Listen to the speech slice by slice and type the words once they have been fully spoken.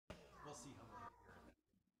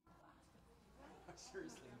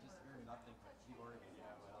Seriously, just hear nothing but the organ.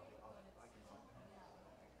 Yeah, well, I can find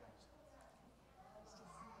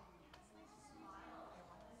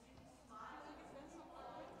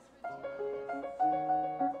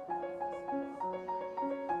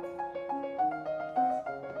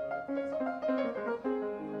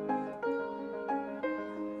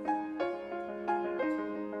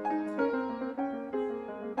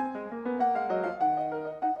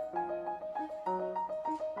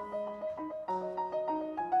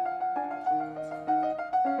that.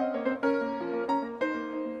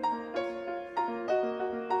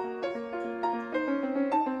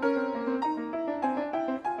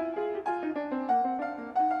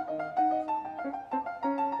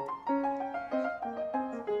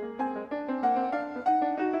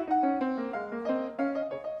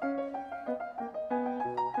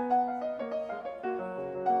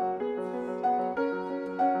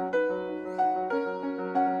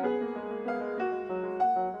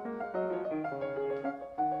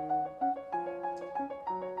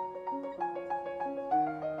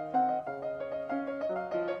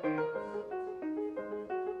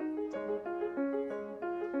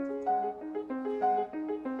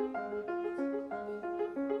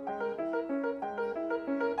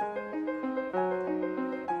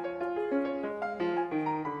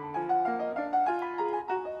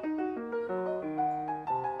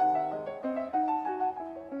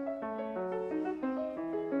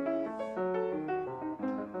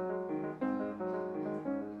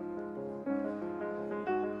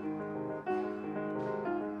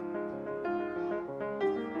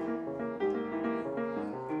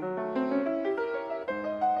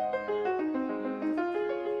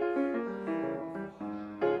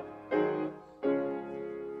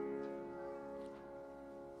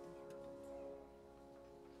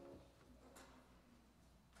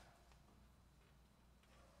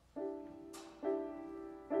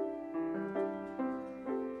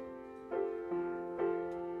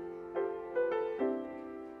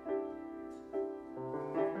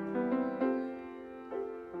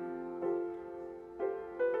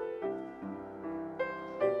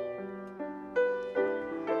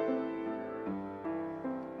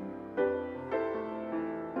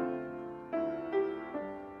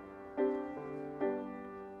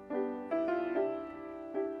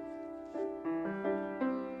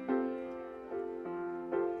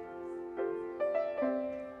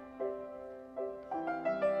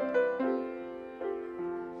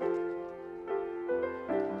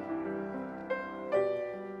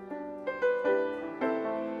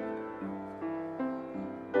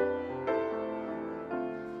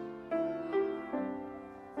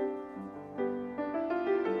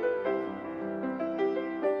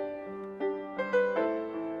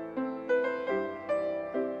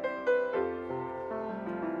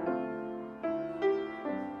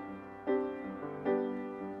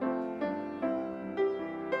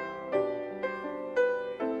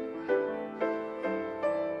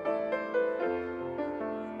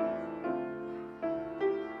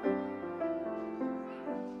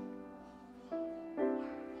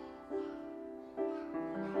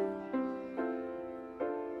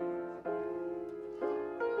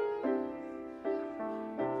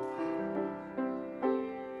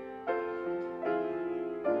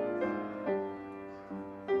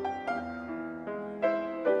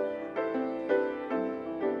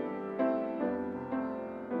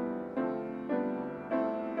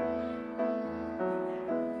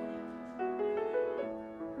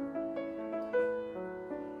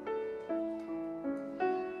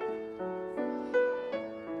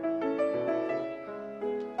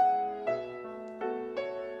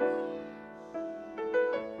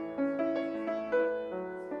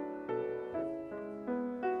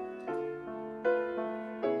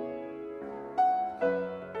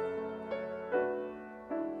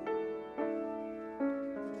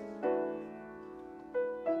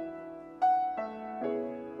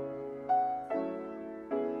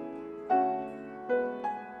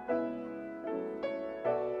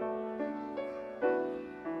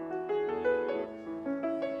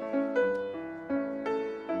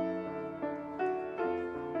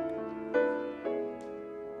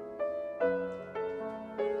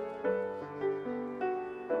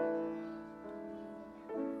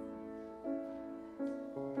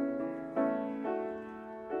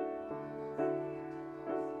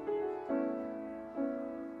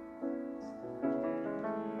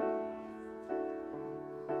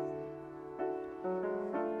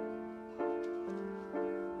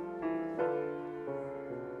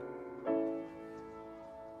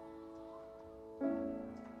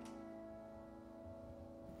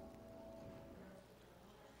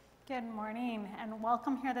 Good morning and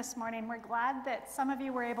welcome here this morning. We're glad that some of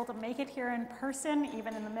you were able to make it here in person,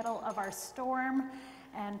 even in the middle of our storm.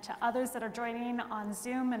 And to others that are joining on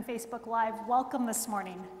Zoom and Facebook Live, welcome this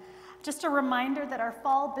morning. Just a reminder that our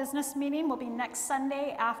fall business meeting will be next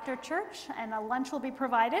Sunday after church, and a lunch will be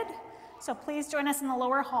provided. So please join us in the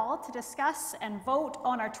lower hall to discuss and vote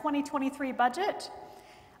on our 2023 budget.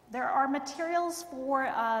 There are materials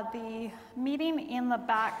for the meeting in the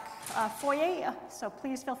back foyer, so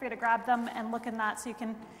please feel free to grab them and look in that so you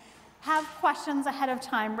can have questions ahead of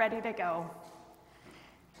time ready to go.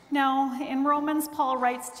 Now, in Romans, Paul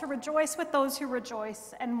writes to rejoice with those who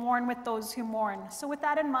rejoice and mourn with those who mourn. So with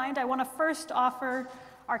that in mind, I want to first offer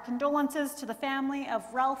our condolences to the family of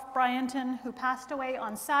Ralph Bryanton, who passed away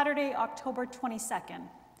on Saturday, October 22nd.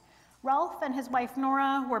 Ralph and his wife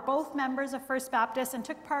Nora were both members of First Baptist and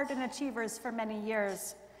took part in Achievers for many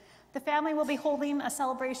years. The family will be holding a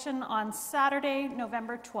celebration on Saturday,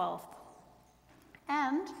 November 12th.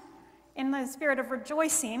 And in the spirit of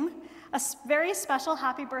rejoicing, a very special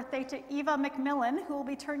happy birthday to Eva McMillan, who will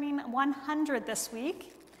be turning 100 this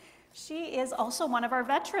week. She is also one of our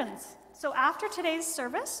veterans. So after today's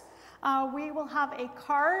service, we will have a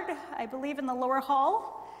card, I believe, in the lower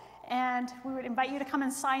hall. And we would invite you to come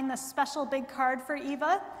and sign this special big card for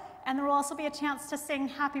Eva. And there will also be a chance to sing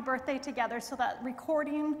happy birthday together so that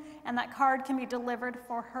recording and that card can be delivered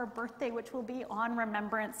for her birthday, which will be on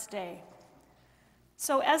Remembrance Day.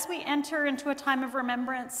 So as we enter into a time of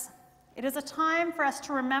remembrance, it is a time for us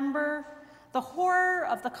to remember the horror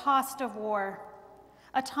of the cost of war,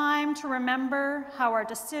 a time to remember how our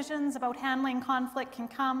decisions about handling conflict can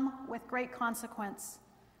come with great consequence.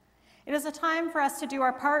 It is a time for us to do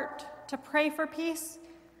our part, to pray for peace,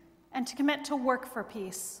 and to commit to work for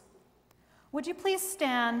peace. Would you please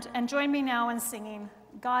stand and join me now in singing,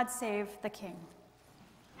 God Save the King.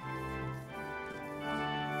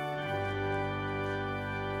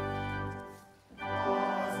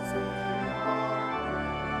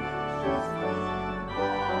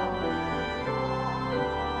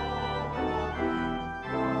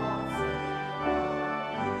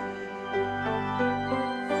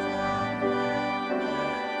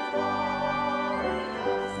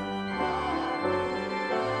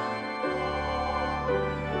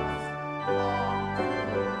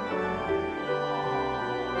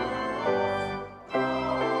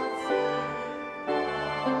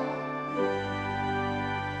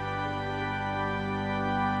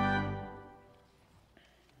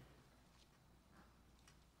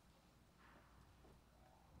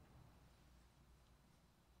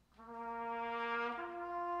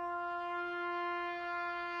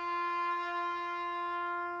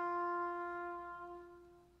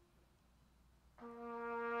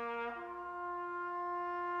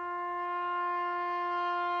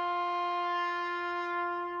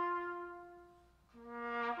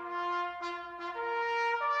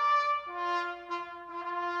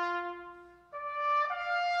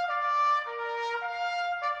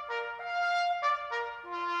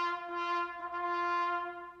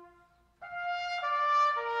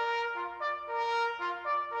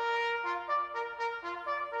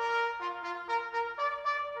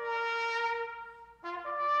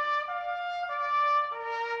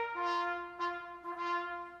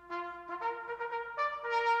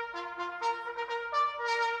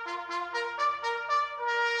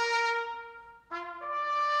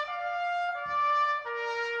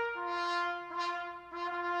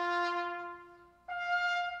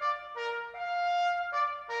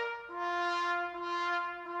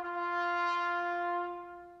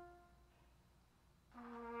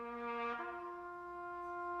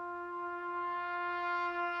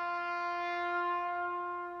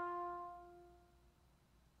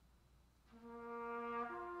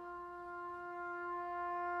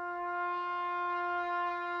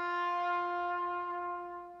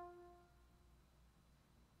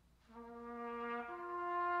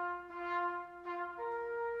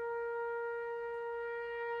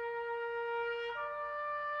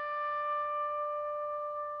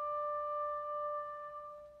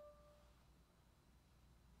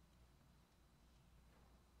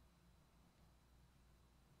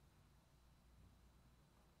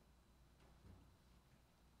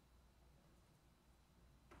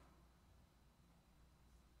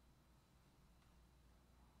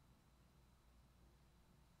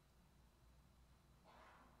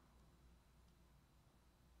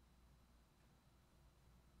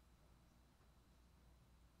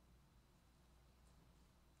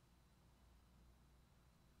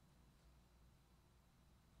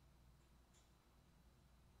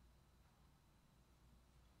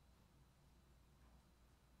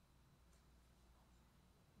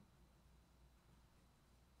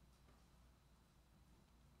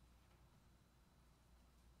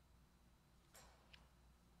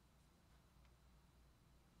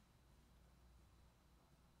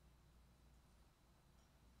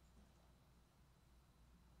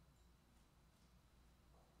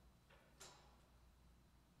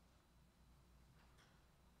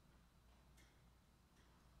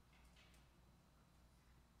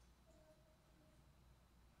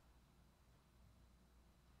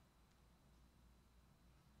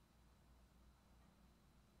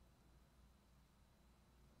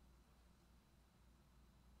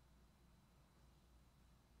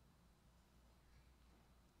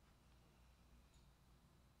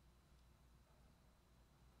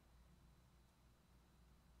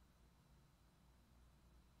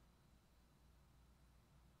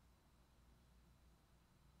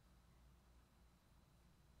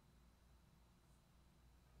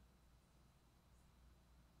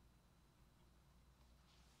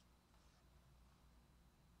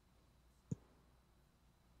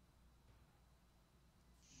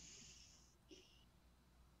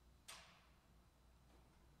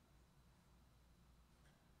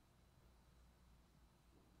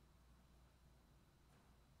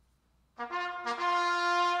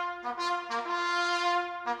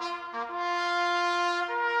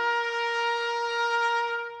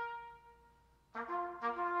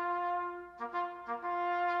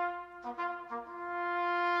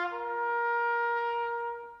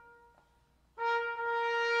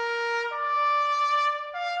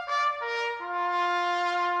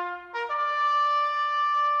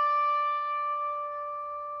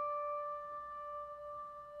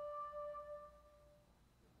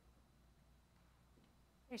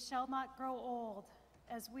 They shall not grow old,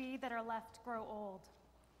 as we that are left grow old.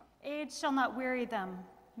 Age shall not weary them,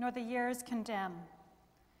 nor the years condemn.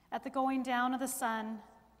 At the going down of the sun,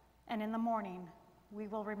 and in the morning, we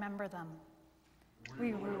will remember them.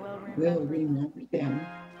 We will remember them.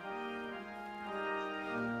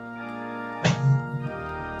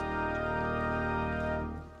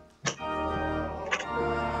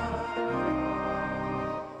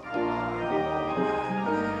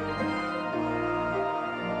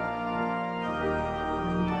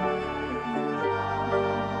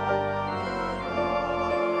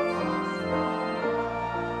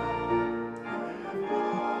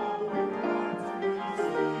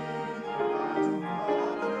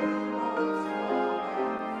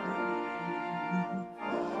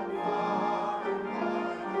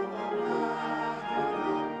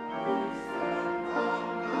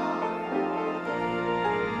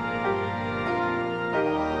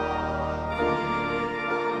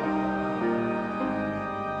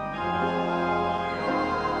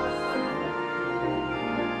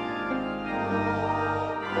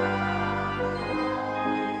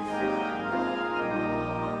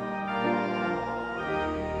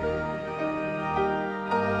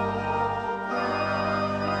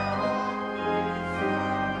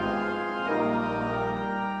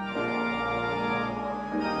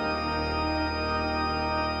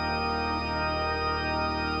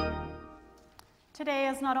 Today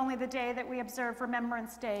is not only the day that we observe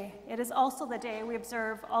Remembrance Day, it is also the day we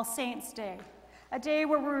observe All Saints' Day, a day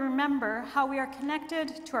where we remember how we are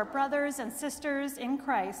connected to our brothers and sisters in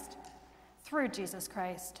Christ through Jesus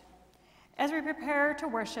Christ. As we prepare to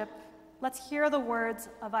worship, let's hear the words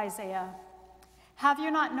of Isaiah. Have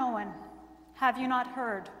you not known? Have you not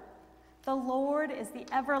heard? The Lord is the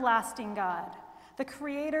everlasting God, the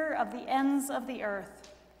creator of the ends of the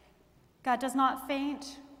earth. God does not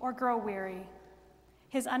faint or grow weary.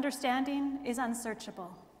 His understanding is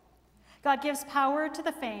unsearchable. God gives power to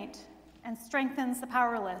the faint and strengthens the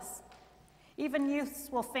powerless. Even youths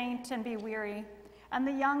will faint and be weary, and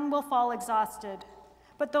the young will fall exhausted.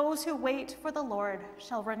 But those who wait for the Lord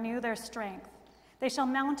shall renew their strength. They shall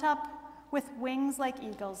mount up with wings like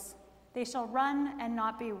eagles. They shall run and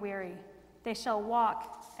not be weary. They shall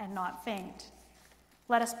walk and not faint.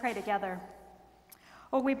 Let us pray together.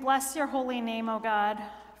 Oh, we bless your holy name, O God.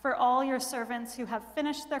 For all your servants who have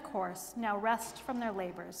finished their course, now rest from their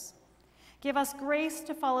labors. Give us grace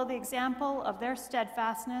to follow the example of their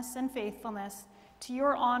steadfastness and faithfulness to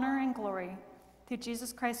your honor and glory, through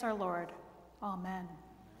Jesus Christ our Lord. Amen.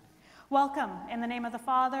 Welcome in the name of the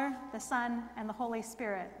Father, the Son, and the Holy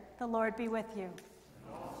Spirit. The Lord be with you.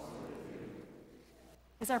 And also with you.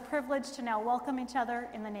 It is our privilege to now welcome each other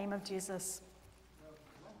in the name of Jesus.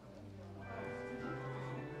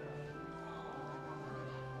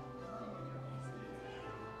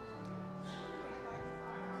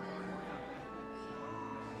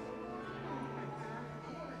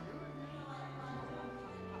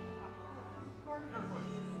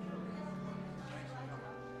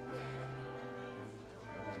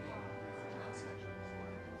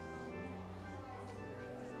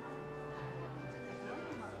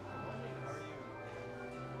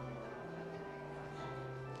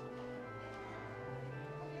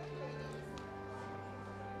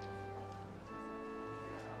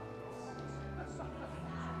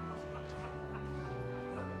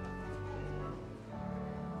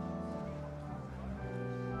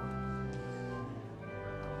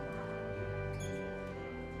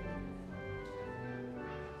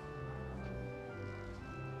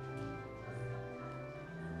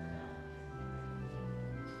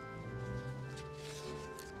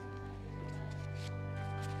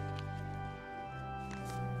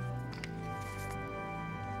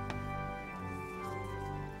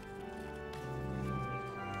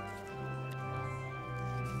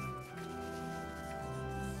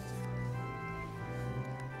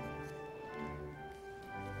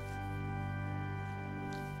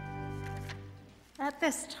 At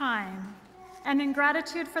this time, and in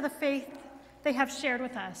gratitude for the faith they have shared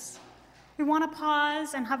with us, we want to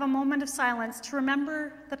pause and have a moment of silence to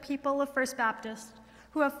remember the people of First Baptist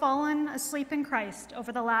who have fallen asleep in Christ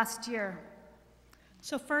over the last year.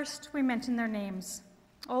 So first, we mention their names.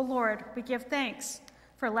 O Lord, we give thanks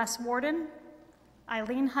for Les Warden,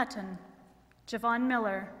 Eileen Hutton, Javon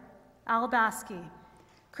Miller, Al Baskey,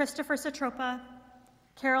 Christopher Satropa,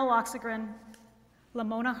 Carol Oxegren,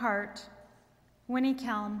 Lamona Hart, Winnie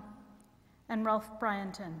Kelm, and Ralph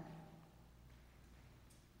Bryanton.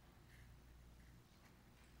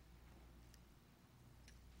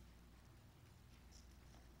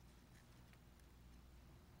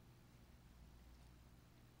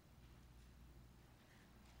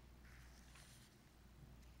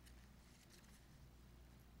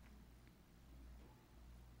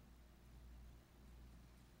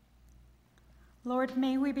 Lord,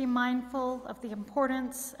 may we be mindful of the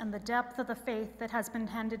importance and the depth of the faith that has been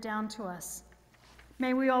handed down to us.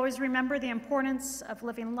 May we always remember the importance of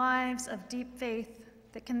living lives of deep faith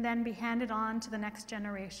that can then be handed on to the next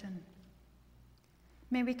generation.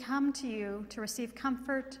 May we come to you to receive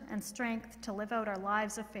comfort and strength to live out our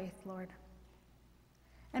lives of faith, Lord.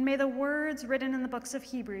 And may the words written in the books of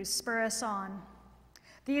Hebrews spur us on.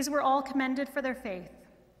 These were all commended for their faith,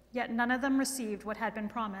 yet none of them received what had been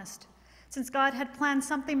promised, since God had planned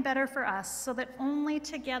something better for us, so that only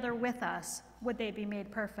together with us would they be made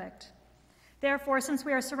perfect. Therefore, since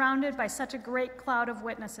we are surrounded by such a great cloud of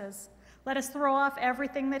witnesses, let us throw off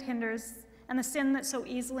everything that hinders and the sin that so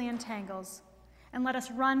easily entangles, and let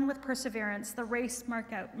us run with perseverance the race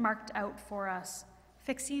marked out for us,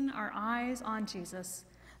 fixing our eyes on Jesus,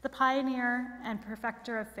 the pioneer and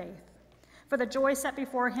perfecter of faith. For the joy set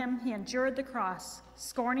before him, he endured the cross,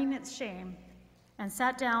 scorning its shame, and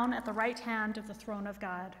sat down at the right hand of the throne of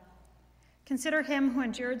God. Consider him who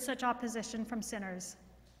endured such opposition from sinners,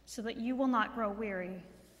 so that you will not grow weary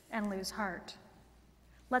and lose heart.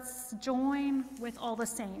 Let's join with all the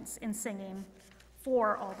saints in singing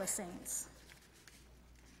For All the Saints.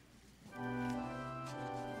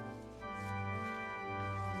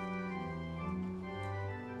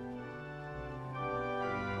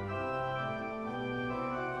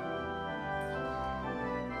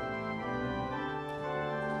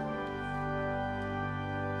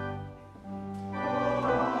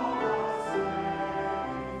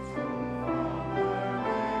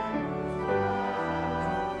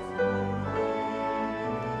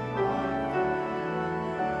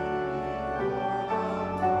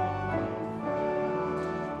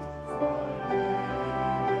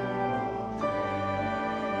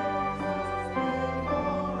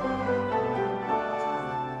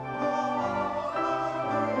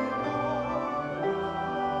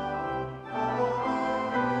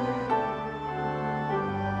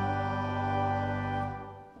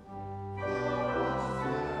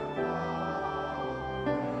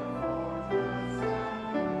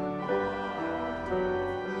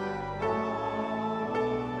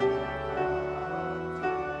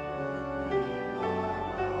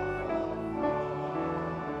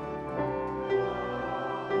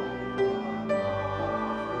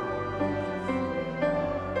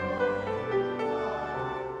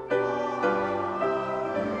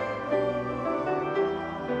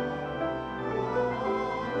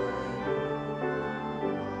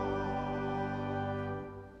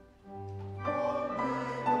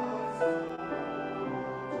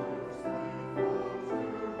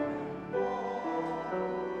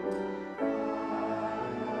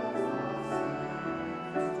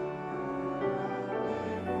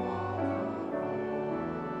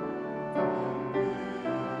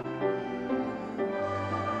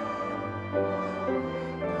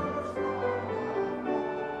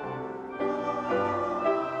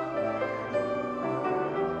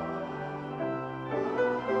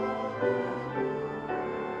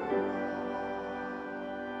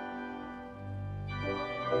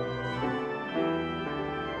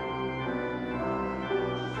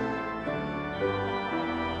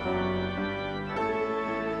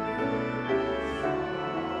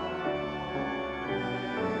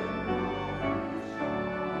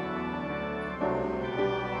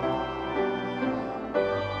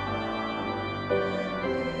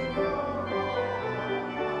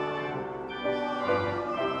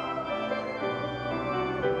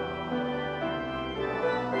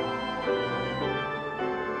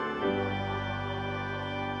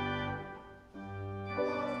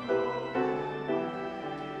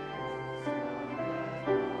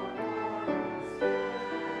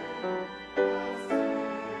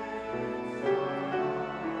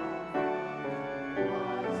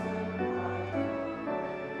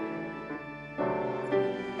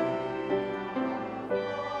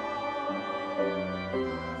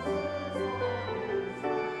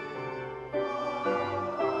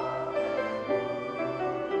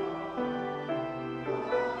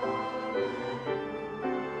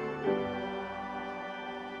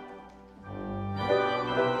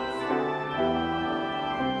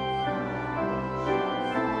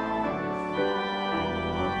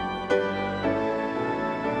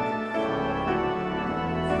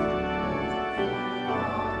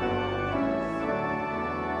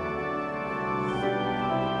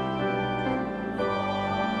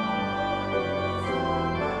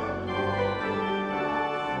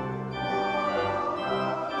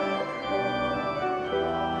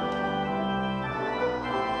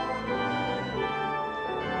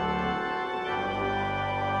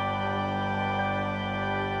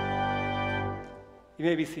 You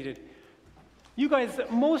may be seated. You guys,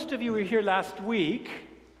 most of you were here last week,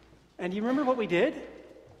 and you remember what we did?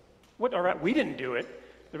 We didn't do it.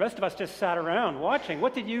 The rest of us just sat around watching.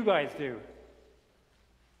 What did you guys do?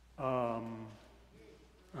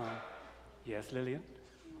 Yes, Lillian?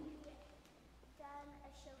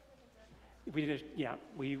 We did,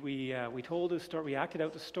 we told a story, we acted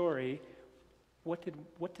out the story. What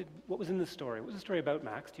was in the story? What was the story about,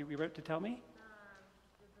 Max? You were about to tell me?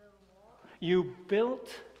 You built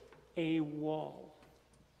a wall.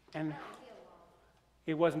 And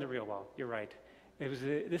it wasn't a real wall, you're right.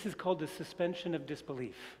 This is called the suspension of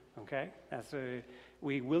disbelief, okay?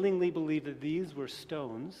 We willingly believed that these were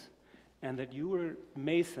stones and that you were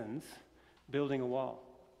masons building a wall.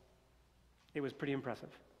 It was pretty impressive.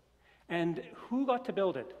 And who got to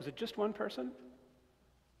build it? Was it just one person?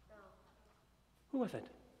 No. Who was it?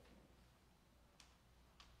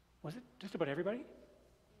 Was it just about everybody?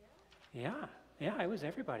 Yeah, it was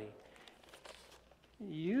everybody.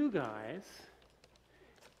 You guys,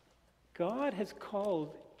 God has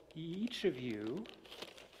called each of you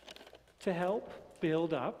to help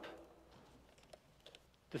build up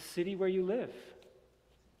the city where you live.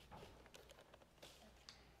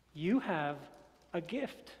 You have a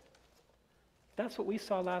gift. That's what we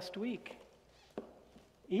saw last week.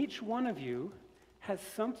 Each one of you has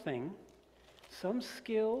something, some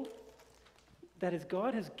skill that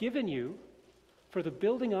God has given you for the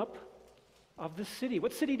building up of the city.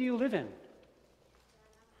 What city do you live in?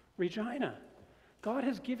 Regina. God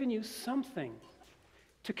has given you something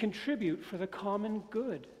to contribute for the common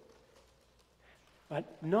good.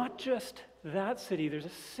 But not just that city, there's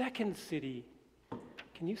a second city.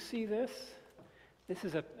 Can you see this? This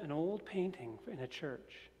is an old painting in a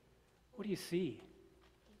church. What do you see?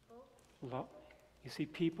 People. You see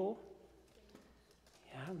people?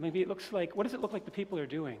 Yeah, maybe it looks like, what does it look like the people are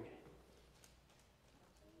doing?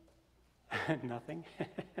 Nothing.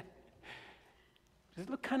 Does it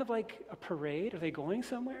look kind of like a parade? Are they going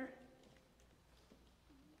somewhere?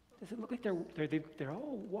 Does it look like they're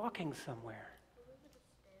all walking somewhere?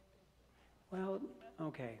 Well,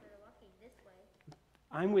 okay. They're walking this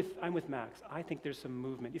way. I'm with Max. I think there's some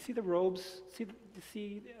movement. You see the robes?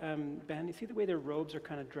 Ben? You see the way their robes are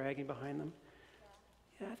kind of dragging behind them?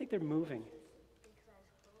 Yeah, I think they're moving.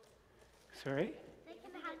 Sorry? They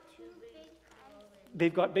can have two big clothes.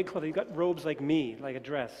 They've got big clothing. They've got robes like me, like a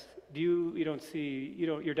dress. You don't see,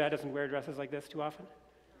 your dad doesn't wear dresses like this too often?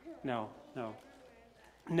 No.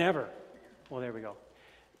 Never. Well, there we go.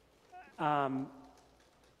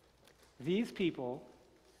 These people,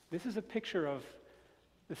 this is a picture of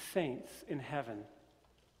the saints in heaven.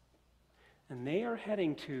 And they are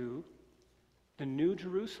heading to the New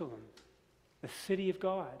Jerusalem, the city of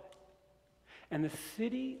God. And the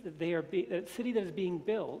city that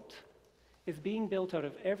is being built out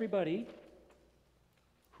of everybody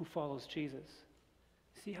who follows Jesus.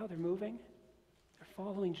 See how they're moving? They're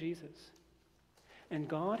following Jesus. And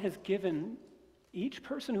God has given each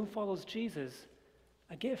person who follows Jesus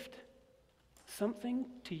a gift, something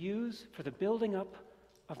to use for the building up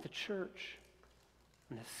of the church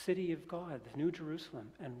and the city of God, the New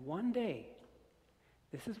Jerusalem. And one day,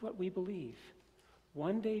 this is what we believe,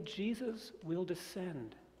 one day Jesus will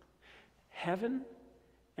descend. Heaven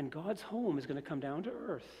and God's home is going to come down to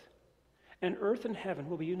earth. And earth and heaven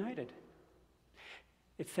will be united.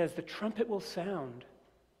 It says the trumpet will sound,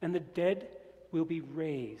 and the dead will be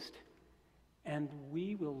raised, and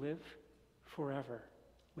we will live forever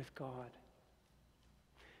with God.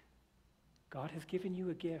 God has given you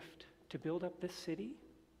a gift to build up this city.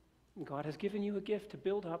 And God has given you a gift to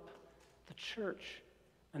build up the church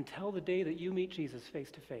until the day that you meet Jesus face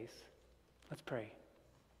to face. Let's pray.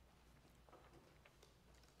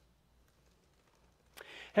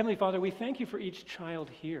 Heavenly Father, we thank you for each child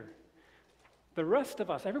here. The rest of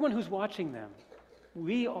us, everyone who's watching them,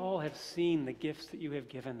 we all have seen the gifts that you have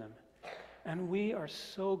given them. And we are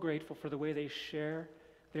so grateful for the way they share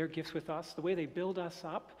their gifts with us, the way they build us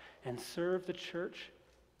up and serve the church.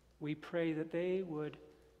 We pray that they would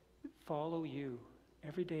follow you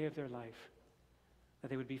every day of their life, that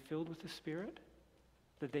they would be filled with the Spirit,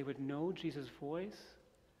 that they would know Jesus' voice,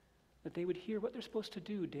 that they would hear what they're supposed to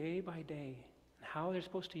do day by day, and how they're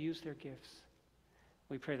supposed to use their gifts.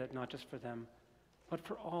 We pray that not just for them, but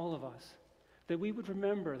for all of us, that we would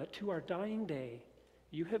remember that to our dying day,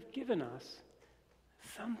 you have given us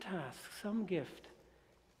some task, some gift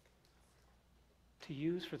to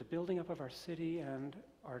use for the building up of our city and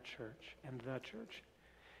our church and the church,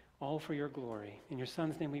 all for your glory. In your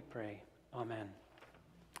Son's name we pray. Amen.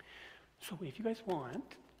 So if you guys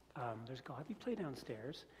want, there's Godly Play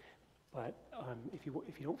downstairs. But if you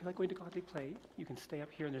don't feel like going to Godly Play, you can stay up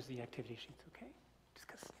here and there's the activity sheets, okay? Just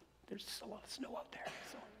because there's just a lot of snow out there.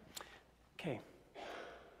 So, okay.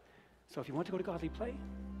 So if you want to go to Godly Play,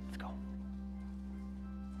 let's go.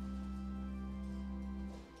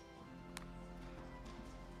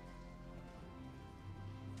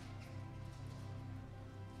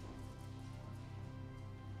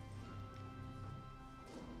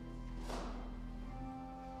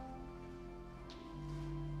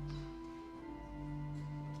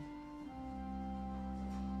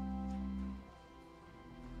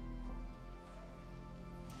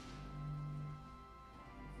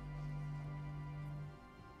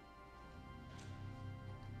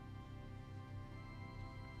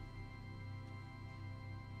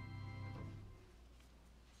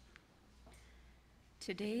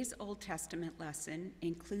 Today's Old Testament lesson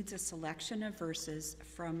includes a selection of verses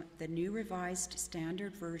from the New Revised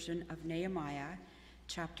Standard Version of Nehemiah,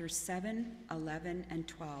 chapters 7, 11, and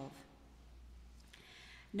 12.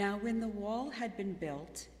 Now when the wall had been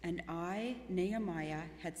built, and I, Nehemiah,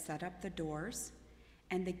 had set up the doors,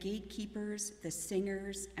 and the gatekeepers, the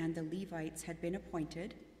singers, and the Levites had been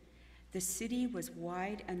appointed, the city was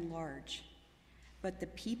wide and large, but the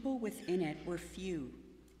people within it were few,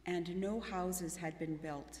 and no houses had been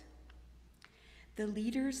built. The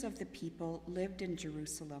leaders of the people lived in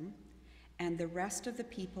Jerusalem, and the rest of the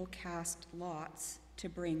people cast lots to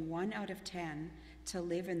bring 1 out of 10 to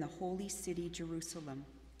live in the holy city Jerusalem,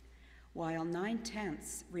 while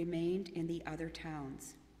 9/10 remained in the other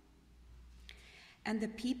towns. And the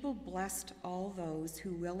people blessed all those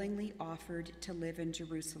who willingly offered to live in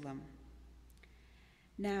Jerusalem.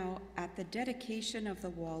 Now, at the dedication of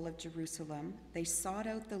the wall of Jerusalem, they sought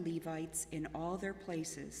out the Levites in all their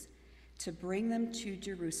places to bring them to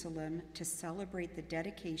Jerusalem to celebrate the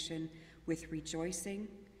dedication with rejoicing,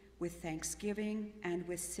 with thanksgiving, and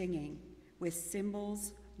with singing, with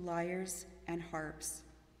cymbals, lyres, and harps.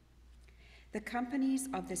 The companies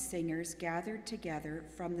of the singers gathered together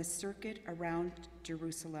from the circuit around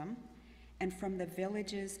Jerusalem and from the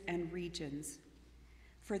villages and regions,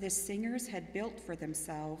 for the singers had built for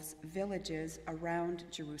themselves villages around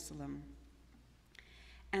Jerusalem.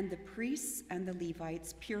 And the priests and the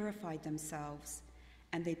Levites purified themselves,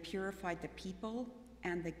 and they purified the people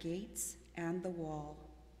and the gates and the wall.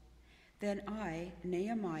 Then I,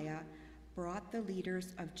 Nehemiah, brought the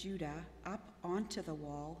leaders of Judah up onto the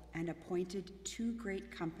wall and appointed 2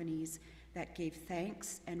 great companies that gave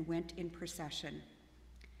thanks and went in procession.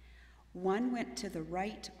 One went to the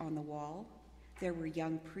right on the wall. There were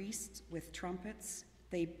young priests with trumpets.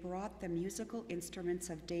 They brought the musical instruments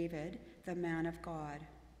of David, the man of God.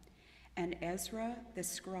 And Ezra, the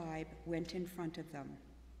scribe, went in front of them.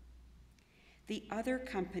 The other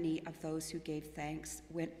company of those who gave thanks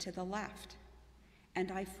went to the left,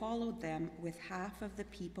 and I followed them with half of the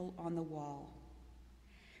people on the wall.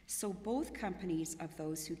 So both companies of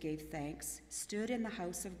those who gave thanks stood in the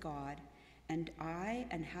house of God, and I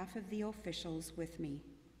and half of the officials with me.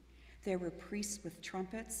 There were priests with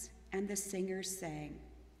trumpets, and the singers sang.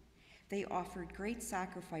 They offered great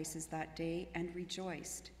sacrifices that day and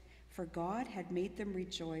rejoiced, for God had made them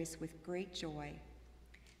rejoice with great joy.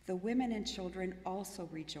 The women and children also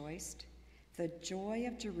rejoiced. The joy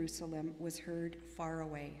of Jerusalem was heard far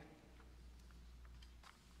away.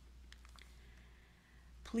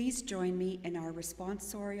 Please join me in our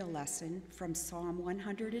responsorial lesson from Psalm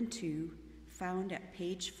 102, found at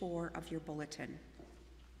page 4 of your bulletin.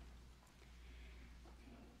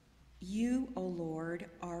 You, O Lord,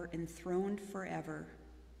 are enthroned forever.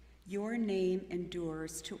 Your name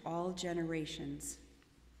endures to all generations.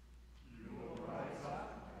 You will rise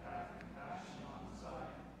up and have compassion on Zion,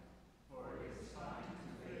 for it is time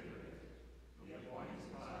to favor it. The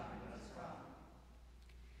appointed time has come.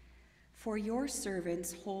 For your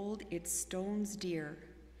servants hold its stones dear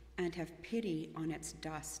and have pity on its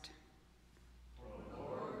dust.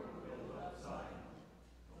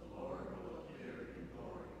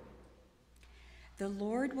 The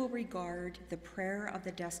Lord will regard the prayer of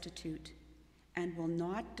the destitute and will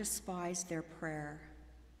not despise their prayer.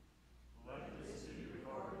 Let this be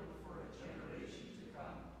regarded for a generation to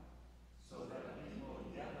come, so that people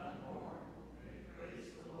yet unborn may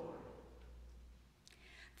praise the Lord.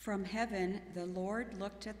 From heaven, the Lord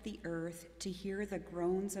looked at the earth to hear the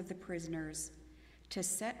groans of the prisoners, to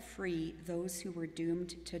set free those who were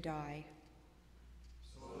doomed to die.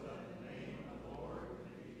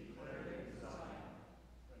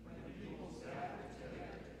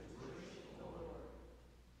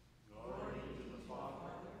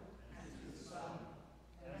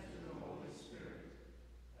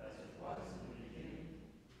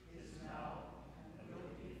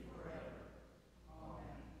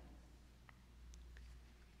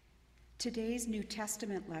 Today's New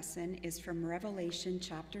Testament lesson is from Revelation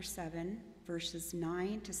chapter 7, verses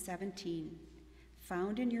 9 to 17,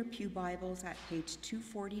 found in your pew Bibles at page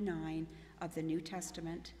 249 of the New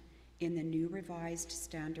Testament in the New Revised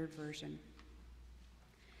Standard Version.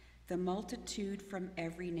 The multitude from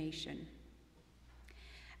every nation.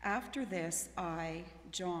 After this, I,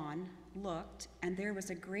 John, looked, and there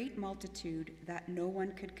was a great multitude that no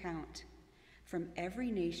one could count, from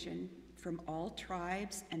every nation, from all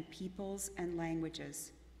tribes and peoples and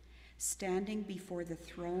languages, standing before the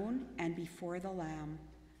throne and before the Lamb,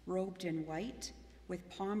 robed in white, with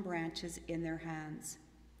palm branches in their hands.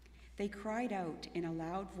 They cried out in a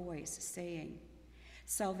loud voice, saying,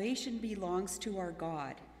 "Salvation belongs to our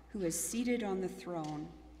God, who is seated on the throne,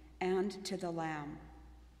 and to the Lamb."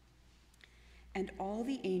 And all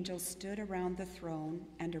the angels stood around the throne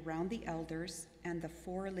and around the elders and the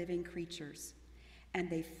 4 living creatures. And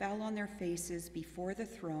they fell on their faces before the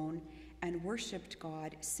throne and worshipped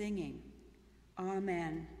God, singing,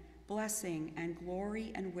 "Amen, blessing and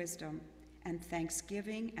glory and wisdom and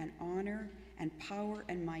thanksgiving and honor and power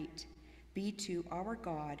and might be to our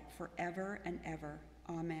God forever and ever.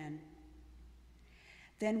 Amen."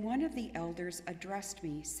 Then one of the elders addressed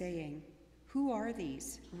me, saying, "Who are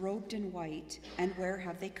these, robed in white, and where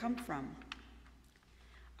have they come from?"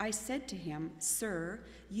 I said to him, "Sir,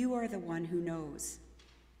 you are the one who knows."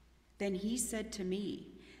 Then he said to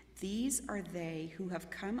me, "These are they who have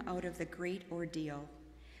come out of the great ordeal.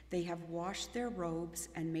 They have washed their robes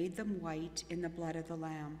and made them white in the blood of the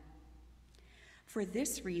Lamb. For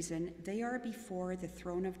this reason, they are before the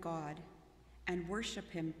throne of God and worship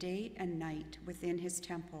him day and night within his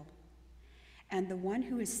temple. And the one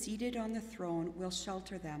who is seated on the throne will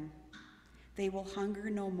shelter them. They will hunger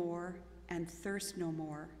no more and thirst no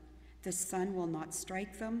more. The sun will not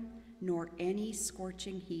strike them, nor any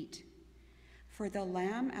scorching heat. For the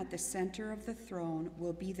Lamb at the center of the throne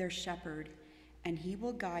will be their shepherd, and he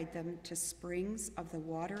will guide them to springs of the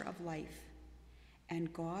water of life.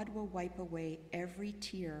 And God will wipe away every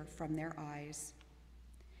tear from their eyes."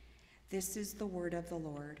 This is the word of the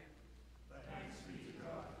Lord. Thanks be to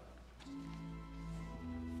God.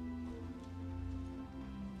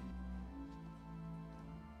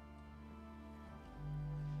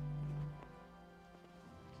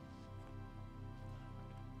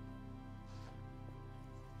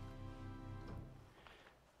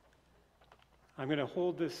 I'm going to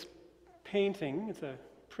hold this painting. It's a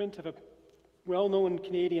print of a well-known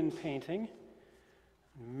Canadian painting.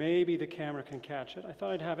 Maybe the camera can catch it. I thought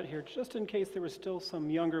I'd have it here just in case there were still some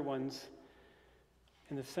younger ones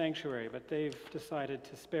in the sanctuary, but they've decided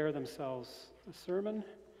to spare themselves a sermon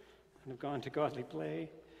and have gone to godly play.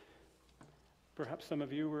 Perhaps some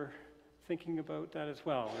of you were thinking about that as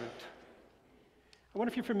well. I wonder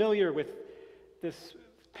if you're familiar with this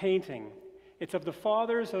painting. It's of the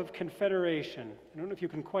Fathers of Confederation. I don't know if you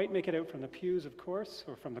can quite make it out from the pews, of course,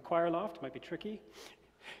 or from the choir loft. It might be tricky.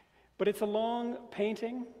 But it's a long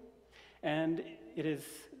painting, and it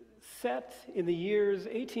is set in the years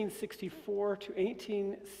 1864 to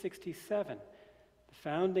 1867, the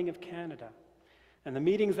founding of Canada, and the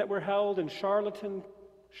meetings that were held in Charlottetown,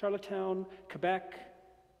 Quebec,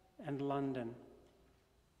 and London.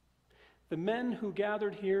 The men who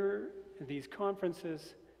gathered here in these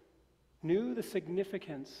conferences knew the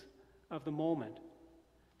significance of the moment.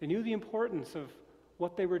 They knew the importance of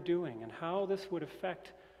what they were doing and how this would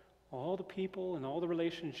affect all the people and all the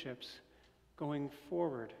relationships going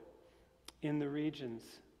forward in the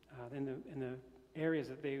regions, in the areas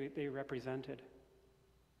that they represented.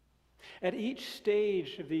 At each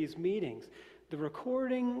stage of these meetings, the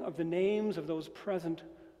recording of the names of those present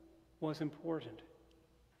was important.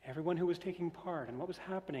 Everyone who was taking part and what was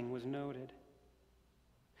happening was noted.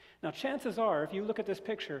 Now, chances are, if you look at this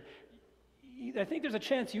picture, I think there's a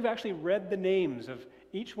chance you've actually read the names of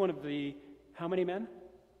each one of the, how many men?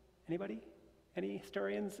 Anybody? Any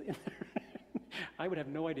historians in there? I would have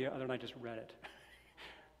no idea other than I just read it.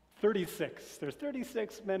 36. There's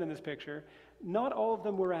 36 men in this picture. Not all of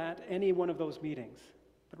them were at any one of those meetings,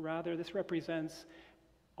 but rather this represents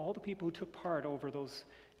all the people who took part over those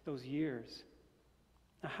years.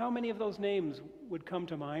 Now, how many of those names would come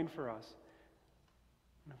to mind for us?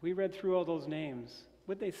 If we read through all those names,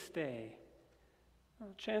 would they stay?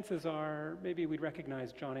 Well, chances are maybe we'd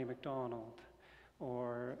recognize John A. Macdonald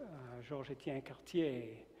or Georges-Étienne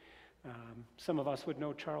Cartier. Some of us would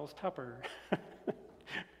know Charles Tupper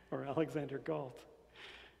or Alexander Galt.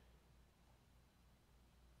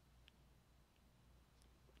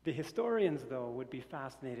 The historians, though, would be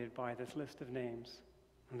fascinated by this list of names.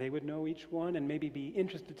 And they would know each one and maybe be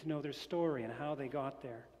interested to know their story and how they got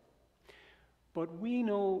there. But we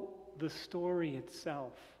know the story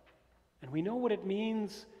itself. And we know what it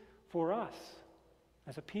means for us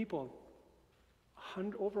as a people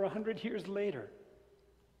over 100 years later.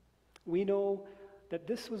 We know that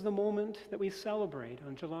this was the moment that we celebrate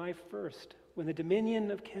on July 1st, when the Dominion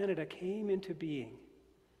of Canada came into being.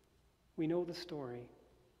 We know the story.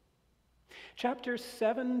 Chapters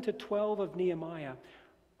 7 to 12 of Nehemiah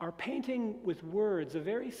are painting with words a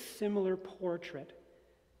very similar portrait.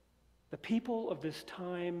 The people of this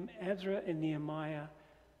time, Ezra and Nehemiah,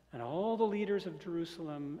 and all the leaders of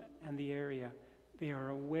Jerusalem and the area, they are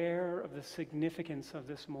aware of the significance of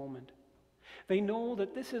this moment. They know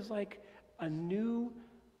that this is like a new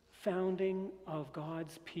founding of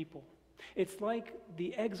God's people. It's like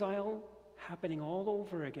the exile happening all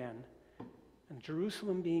over again, and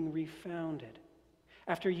Jerusalem being refounded.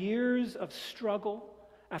 After years of struggle,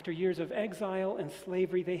 after years of exile and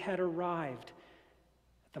slavery, they had arrived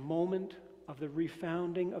at the moment of the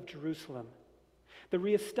refounding of Jerusalem, the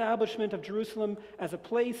reestablishment of Jerusalem as a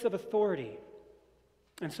place of authority.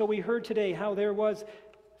 And so we heard today how there was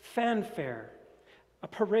fanfare, a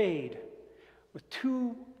parade, with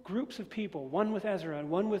two groups of people, one with Ezra and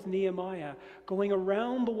one with Nehemiah, going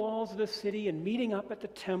around the walls of the city and meeting up at the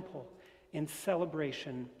temple in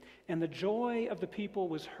celebration. And the joy of the people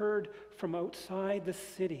was heard from outside the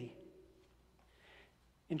city.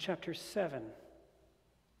 In chapter 7,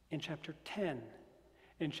 in chapter 10,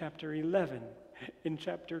 in chapter 11, in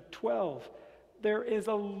chapter 12, there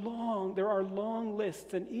are long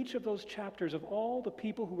lists in each of those chapters of all the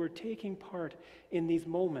people who were taking part in these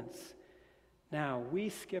moments. Now, we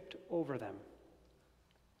skipped over them.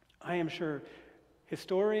 I am sure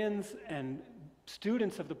historians and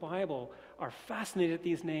students of the Bible are fascinated at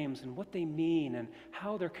these names and what they mean and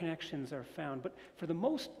how their connections are found. But for the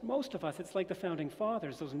most of us, it's like the founding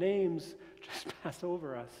fathers. Those names just pass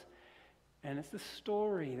over us. And it's the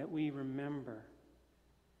story that we remember.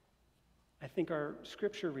 I think our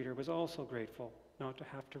scripture reader was also grateful not to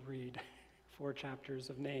have to read 4 chapters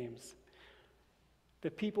of names. The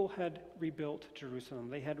people had rebuilt Jerusalem.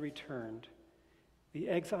 They had returned. The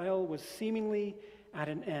exile was seemingly at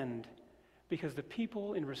an end because the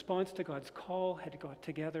people, in response to God's call, had got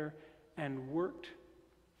together and worked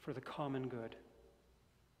for the common good.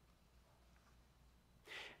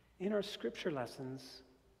 In our scripture lessons,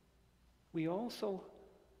 we also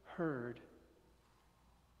heard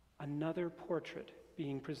another portrait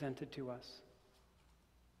being presented to us.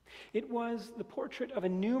 It was the portrait of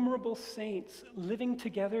innumerable saints living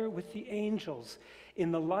together with the angels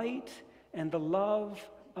in the light and the love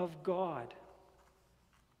of God.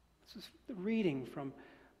 This is the reading from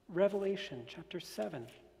Revelation chapter 7.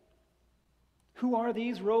 Who are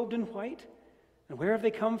these robed in white, and where have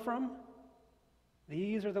they come from?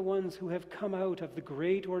 These are the ones who have come out of the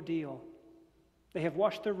great ordeal. They have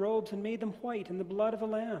washed their robes and made them white in the blood of the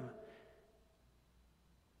Lamb.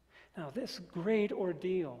 Now, this great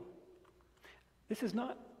ordeal, this is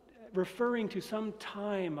not referring to some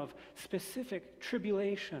time of specific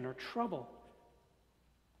tribulation or trouble.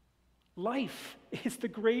 Life is the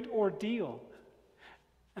great ordeal.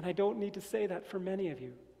 And I don't need to say that for many of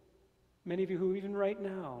you. Many of you who even right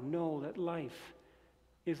now know that life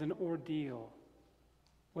is an ordeal,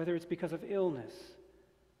 whether it's because of illness,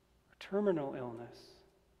 or terminal illness,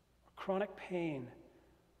 or chronic pain,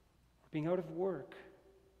 or being out of work,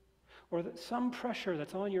 or some pressure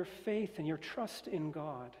that's on your faith and your trust in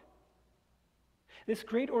God. This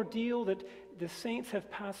great ordeal that the saints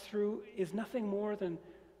have passed through is nothing more than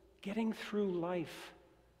getting through life,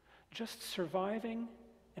 just surviving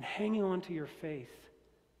and hanging on to your faith.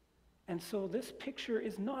 And so this picture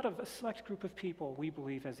is not of a select group of people, we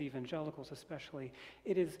believe as evangelicals especially.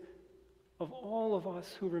 It is of all of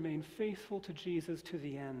us who remain faithful to Jesus to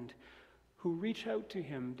the end, who reach out to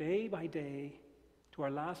him day by day to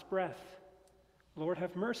our last breath. Lord,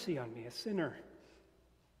 have mercy on me, a sinner.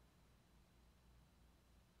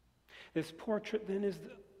 This portrait then is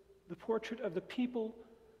the portrait of the people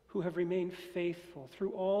who have remained faithful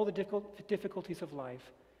through all the difficulties of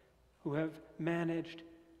life, who have managed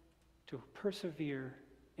to persevere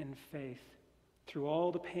in faith through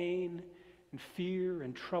all the pain and fear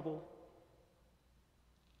and trouble,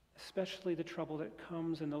 especially the trouble that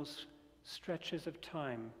comes in those stretches of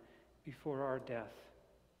time before our death.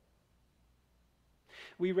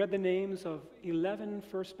 We read the names of 11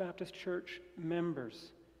 First Baptist Church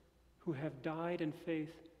members who have died in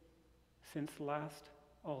faith since last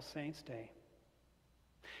All Saints' Day.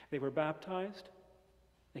 They were baptized.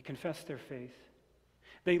 They confessed their faith.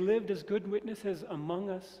 They lived as good witnesses among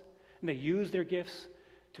us, and they used their gifts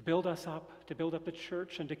to build us up, to build up the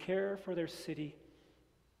church, and to care for their city.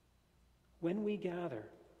 When we gather,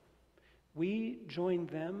 we join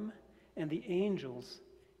them and the angels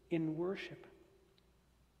in worship.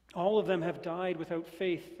 All of them have died without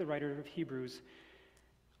faith, the writer of Hebrews.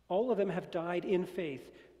 All of them have died in faith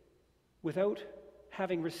without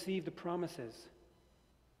having received the promises.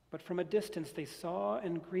 But from a distance they saw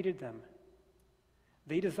and greeted them.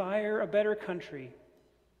 They desire a better country,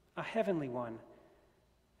 a heavenly one,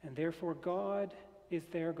 and therefore God is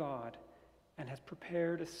their God and has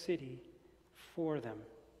prepared a city for them.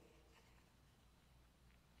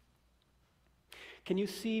 Can you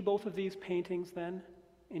see both of these paintings then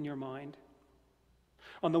in your mind?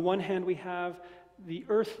 On the one hand, we have the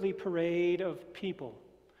earthly parade of people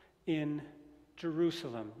in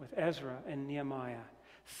Jerusalem with Ezra and Nehemiah,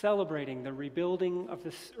 celebrating the rebuilding of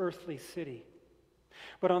this earthly city.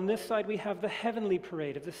 But on this side, we have the heavenly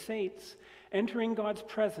parade of the saints entering God's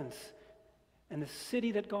presence and the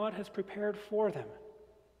city that God has prepared for them.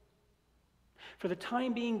 For the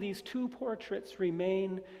time being, these two portraits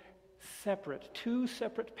remain separate, two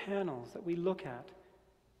separate panels that we look at.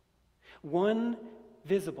 One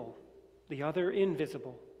visible, the other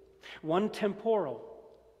invisible. One temporal,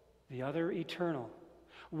 the other eternal.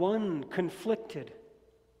 One conflicted,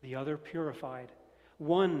 the other purified.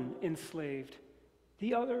 One enslaved,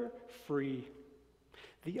 the other free.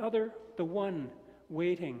 The one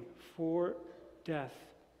waiting for death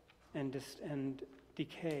and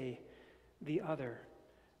decay. The other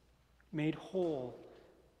made whole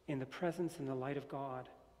in the presence and the light of God.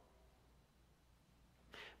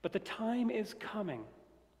 But the time is coming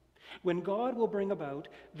when God will bring about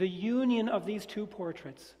the union of these two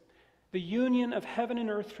portraits, the union of heaven and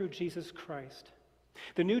earth through Jesus Christ.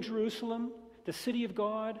 The New Jerusalem, the city of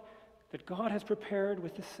God that God has prepared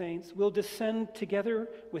with the saints, will descend together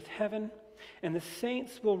with heaven, and the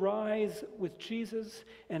saints will rise with Jesus,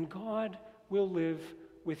 and God will live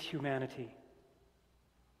with humanity.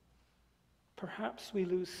 Perhaps we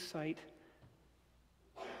lose sight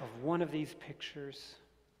of one of these pictures.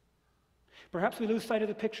 Perhaps we lose sight of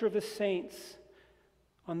the picture of the saints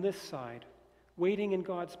on this side, waiting in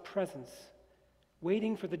God's presence,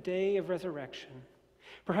 waiting for the day of resurrection.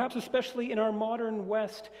 Perhaps especially in our modern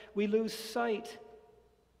West, we lose sight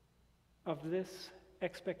of this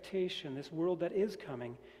expectation, this world that is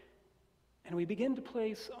coming, and we begin to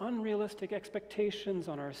place unrealistic expectations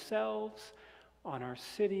on ourselves, on our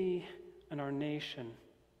city, and our nation.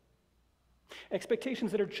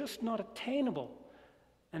 Expectations that are just not attainable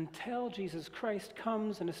until Jesus Christ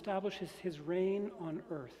comes and establishes his reign on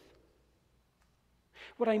earth.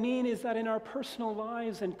 What I mean is that in our personal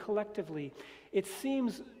lives and collectively, it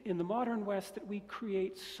seems in the modern West that we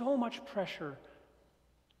create so much pressure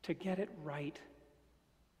to get it right.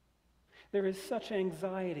 There is such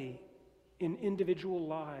anxiety in individual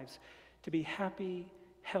lives to be happy,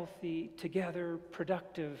 healthy, together,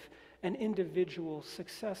 productive, and individual,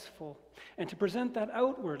 successful, and to present that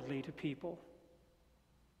outwardly to people.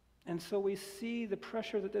 And so we see the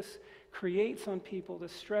pressure that this creates on people, the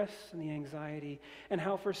stress and the anxiety, and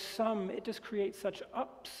how for some it just creates such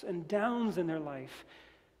ups and downs in their life.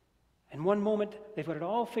 And one moment they've got it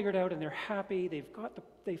all figured out and they're happy,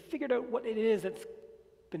 they've figured out what it is that's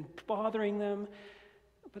been bothering them,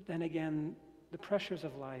 but then again, the pressures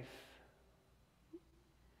of life,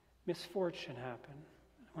 misfortune happen.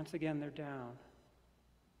 Once again, they're down.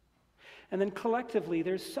 And then collectively,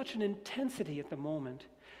 there's such an intensity at the moment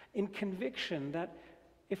in conviction that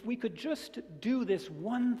if we could just do this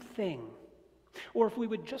one thing, or if we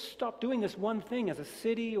would just stop doing this one thing as a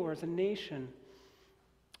city or as a nation,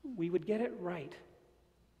 we would get it right.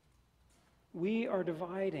 We are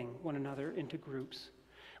dividing one another into groups.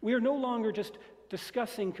 We are no longer just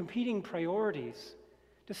discussing competing priorities,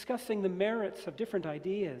 discussing the merits of different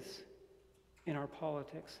ideas in our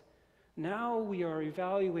politics. Now we are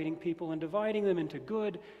evaluating people and dividing them into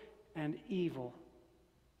good and evil.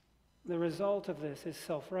 The result of this is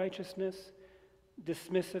self-righteousness,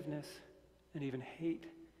 dismissiveness, and even hate.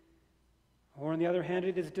 Or on the other hand,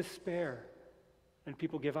 it is despair, and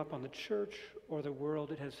people give up on the church or the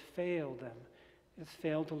world. It has failed them. It has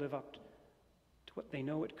failed to live up to what they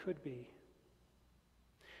know it could be.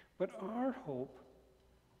 But our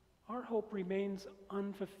hope remains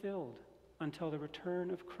unfulfilled until the return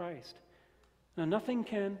of Christ. Now, nothing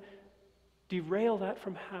can derail that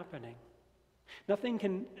from happening. Nothing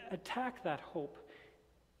can attack that hope.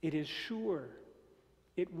 It is sure.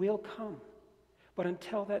 It will come. But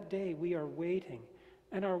until that day, we are waiting.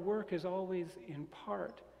 And our work is always in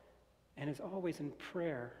part and is always in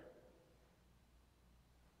prayer.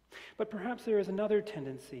 But perhaps there is another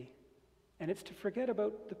tendency, and it's to forget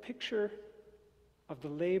about the picture of the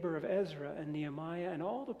labor of Ezra and Nehemiah and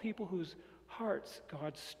all the people whose hearts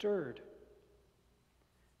God stirred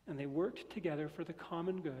and they worked together for the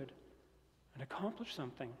common good and accomplished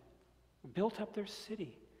something, built up their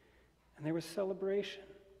city, and there was celebration.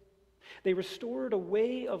 They restored a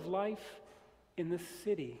way of life in the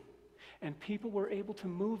city, and people were able to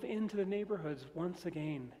move into the neighborhoods once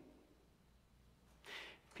again.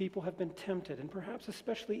 People have been tempted, and perhaps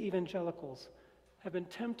especially evangelicals, have been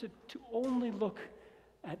tempted to only look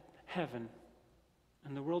at heaven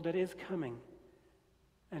and the world that is coming,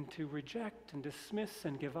 and to reject and dismiss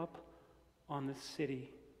and give up on the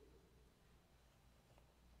city.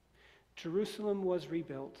 Jerusalem was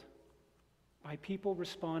rebuilt by people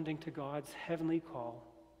responding to God's heavenly call.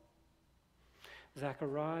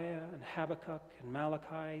 Zechariah and Habakkuk and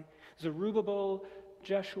Malachi, Zerubbabel,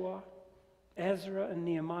 Jeshua, Ezra and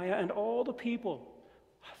Nehemiah, and all the people,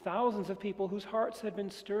 thousands of people whose hearts had been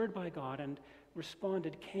stirred by God and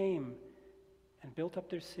responded, came and built up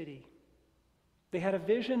their city. They had a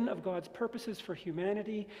vision of God's purposes for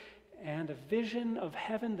humanity and a vision of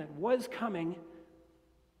heaven that was coming,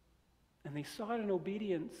 and they sought in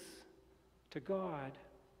obedience to God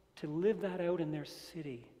to live that out in their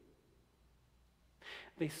city.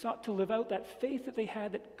 They sought to live out that faith that they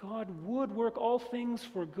had that God would work all things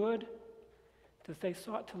for good, that they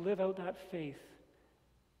sought to live out that faith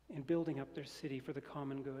in building up their city for the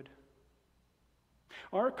common good.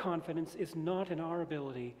 Our confidence is not in our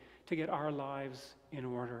ability to get our lives in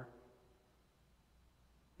order,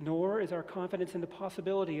 nor is our confidence in the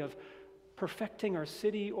possibility of perfecting our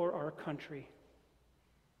city or our country.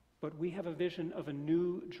 But we have a vision of a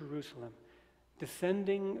new Jerusalem,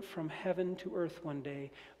 descending from heaven to earth one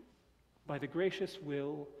day by the gracious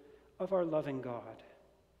will of our loving God.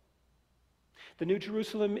 The New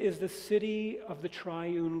Jerusalem is the city of the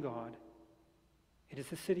triune God. It is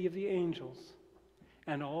the city of the angels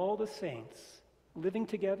and all the saints living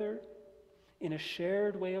together in a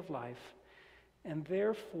shared way of life. And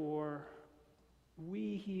therefore,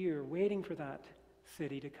 we here, waiting for that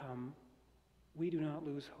city to come, we do not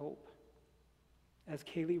lose hope. As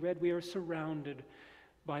Kaylee read, we are surrounded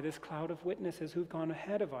by this cloud of witnesses who've gone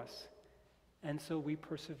ahead of us, and so we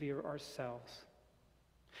persevere ourselves.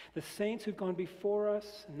 The saints who've gone before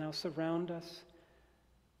us and now surround us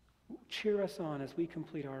cheer us on as we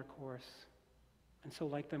complete our course. And so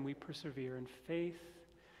like them, we persevere in faith,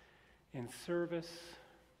 in service,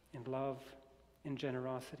 in love, in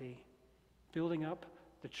generosity, building up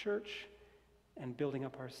the church and building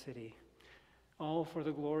up our city, all for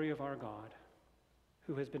the glory of our God,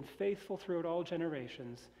 who has been faithful throughout all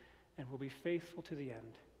generations and will be faithful to the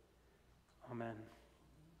end. Amen.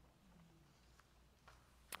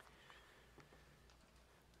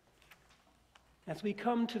 As we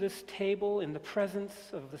come to this table in the presence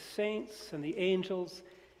of the saints and the angels,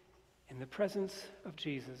 in the presence of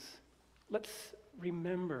Jesus, let's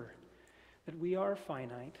remember that we are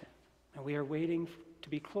finite and we are waiting to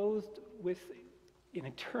be clothed with an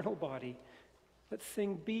eternal body. Let's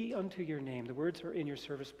sing, "Be unto your name." The words are in your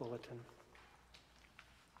service bulletin.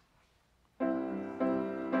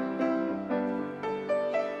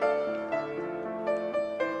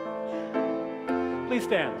 Please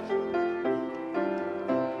stand.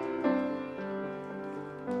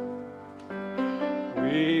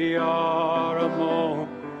 We are among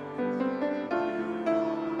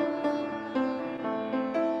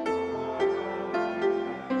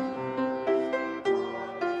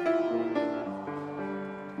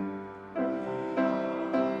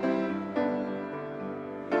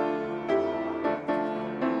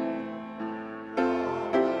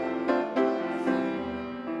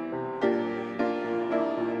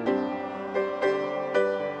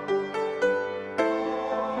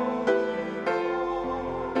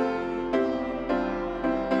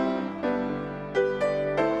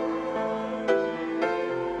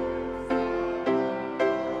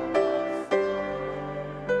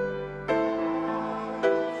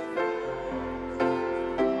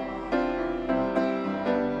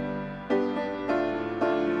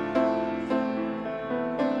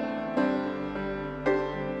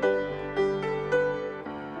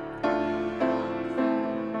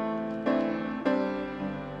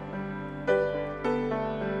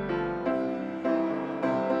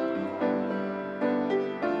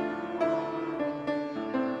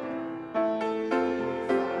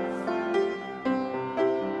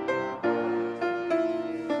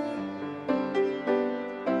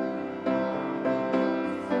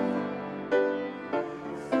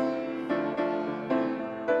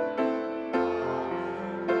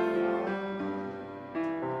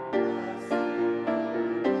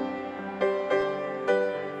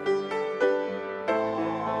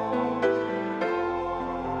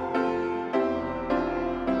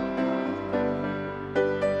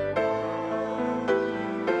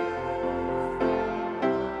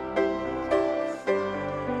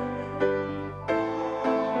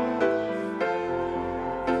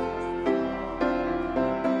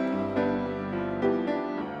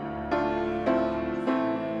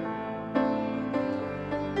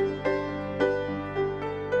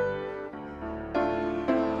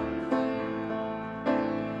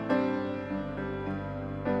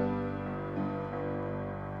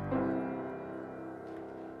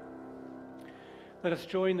Let us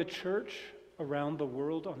join the church around the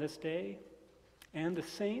world on this day and the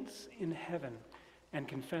saints in heaven and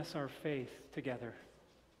confess our faith together.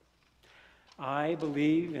 I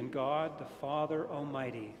believe in God the Father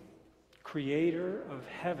Almighty, creator of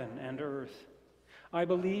heaven and earth. I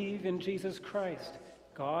believe in Jesus Christ,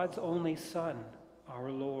 God's only Son,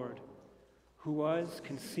 our Lord, who was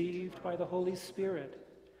conceived by the Holy Spirit,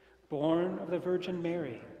 born of the Virgin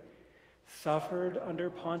Mary, suffered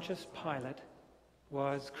under Pontius Pilate,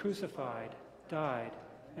 was crucified, died,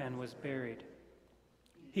 and was buried.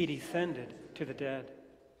 He descended to the dead.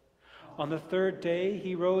 On the third day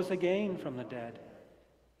he rose again from the dead.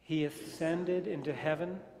 He ascended into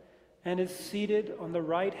heaven and is seated on the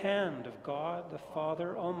right hand of God the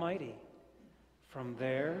Father Almighty. From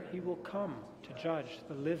there he will come to judge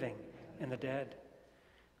the living and the dead.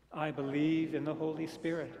 I believe in the Holy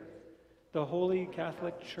Spirit, the Holy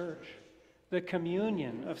Catholic Church, the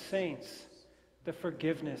communion of saints, the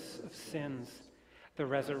forgiveness of sins, the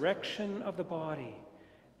resurrection of the body,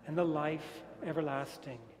 and the life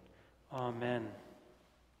everlasting. Amen.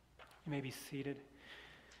 You may be seated.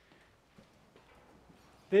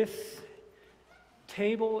 This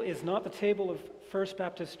table is not the table of First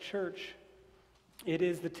Baptist Church. It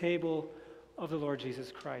is the table of the Lord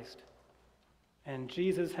Jesus Christ. And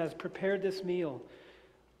Jesus has prepared this meal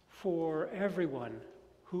for everyone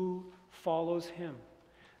who follows him,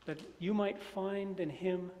 that you might find in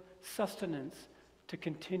him sustenance to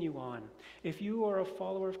continue on. If you are a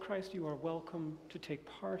follower of Christ, you are welcome to take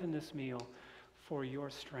part in this meal for your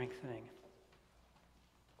strengthening.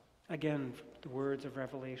 Again, the words of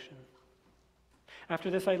Revelation. After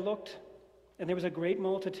this I looked, and there was a great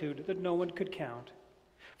multitude that no one could count,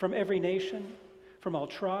 from every nation, from all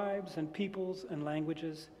tribes and peoples and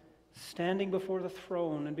languages, standing before the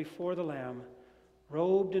throne and before the Lamb,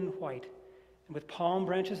 robed in white, and with palm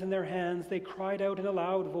branches in their hands, they cried out in a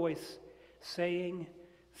loud voice, saying,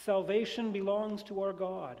 "Salvation belongs to our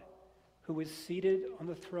God, who is seated on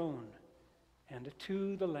the throne, and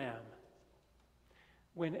to the Lamb."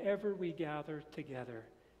 Whenever we gather together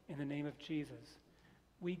in the name of Jesus,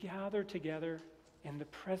 we gather together in the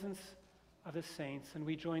presence of the saints, and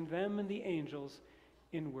we join them and the angels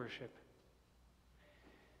in worship.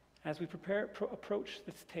 As we approach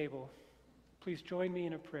this table, please join me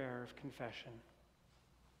in a prayer of confession.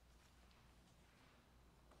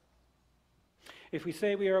 If we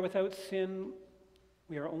say we are without sin,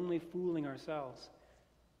 we are only fooling ourselves,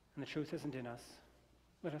 and the truth isn't in us.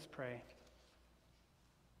 Let us pray.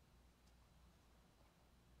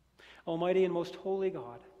 Almighty and most holy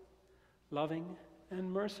God, loving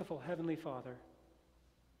and merciful Heavenly Father,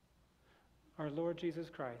 our Lord Jesus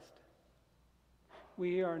Christ,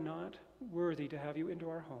 we are not worthy to have you into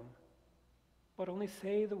our home, but only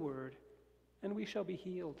say the word, and we shall be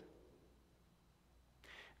healed.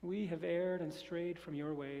 We have erred and strayed from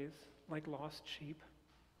your ways like lost sheep.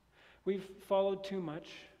 We've followed too much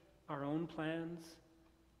our own plans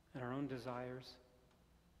and our own desires.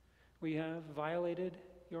 We have violated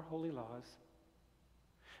your holy laws.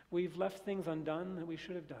 We've left things undone that we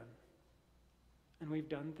should have done, and we've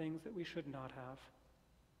done things that we should not have.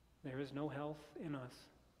 There is no health in us.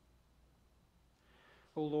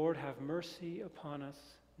 O Lord, have mercy upon us,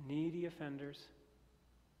 needy offenders.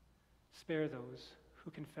 Spare those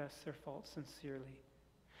who confess their faults sincerely.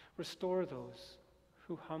 Restore those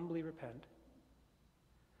who humbly repent.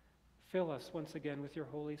 Fill us once again with your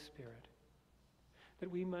Holy Spirit, that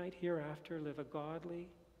we might hereafter live a godly,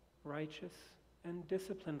 righteous, and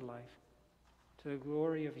disciplined life to the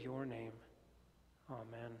glory of your name.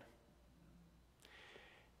 Amen.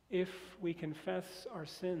 If we confess our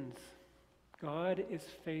sins, God is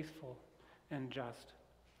faithful and just,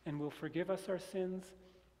 and will forgive us our sins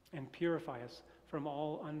and purify us from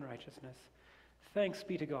all unrighteousness. Thanks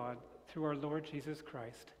be to God through our Lord Jesus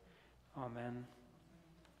Christ. Amen.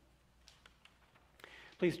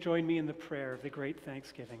 Please join me in the prayer of the great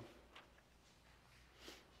thanksgiving.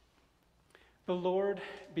 The Lord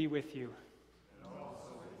be with you. And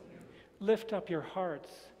also with you. Lift up your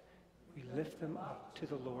hearts. We lift them up to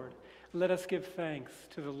the Lord. Let us give thanks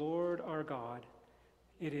to the Lord our God.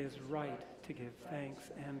 It is right to give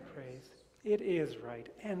thanks and praise. It is right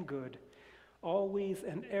and good, always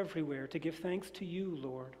and everywhere, to give thanks to you,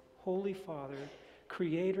 Lord, Holy Father,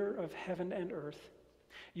 creator of heaven and earth.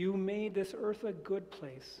 You made this earth a good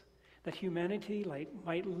place, that humanity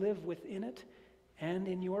might live within it and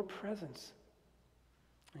in your presence.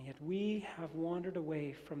 And yet we have wandered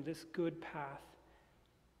away from this good path.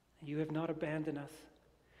 You have not abandoned us.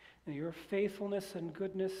 In your faithfulness and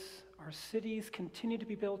goodness, our cities continue to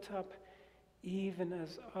be built up, even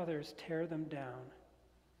as others tear them down.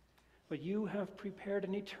 but you have prepared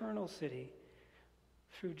an eternal city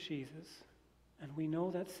through Jesus, and we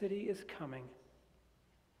know that city is coming.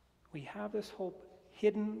 We have this hope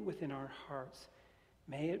hidden within our hearts.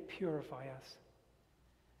 May it purify us.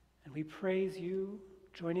 And we praise you,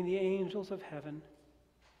 joining the angels of heaven,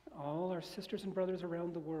 all our sisters and brothers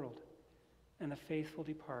around the world, and the faithful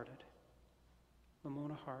departed.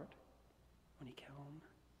 Lamona Hart, Monique Helm,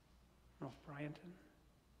 Ralph Bryanton.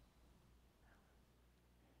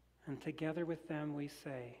 And together with them we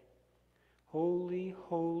say, Holy,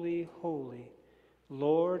 holy, holy,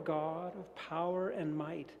 Lord God of power and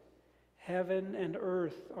might, heaven and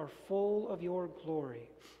earth are full of your glory.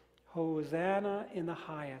 Hosanna in the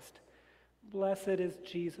highest. Blessed is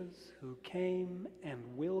Jesus who came and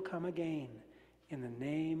will come again in the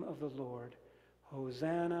name of the Lord.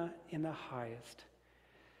 Hosanna in the highest.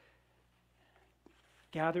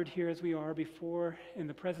 Gathered here as we are before in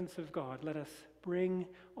the presence of God, let us bring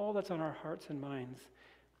all that's on our hearts and minds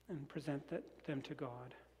and present them to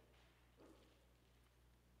God.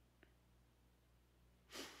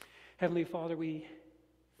 Heavenly Father, we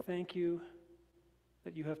thank you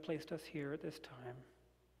that you have placed us here at this time.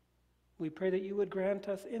 We pray that you would grant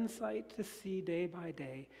us insight to see day by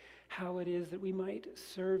day how it is that we might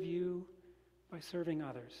serve you by serving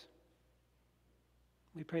others.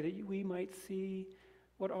 We pray that we might see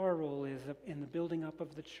what our role is in the building up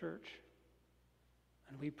of the church.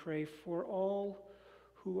 And we pray for all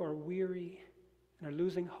who are weary and are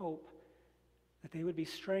losing hope, that they would be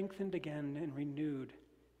strengthened again and renewed,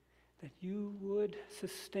 that you would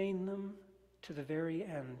sustain them to the very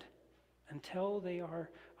end until they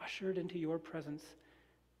are ushered into your presence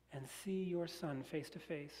and see your Son face to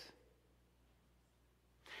face.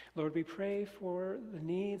 Lord, we pray for the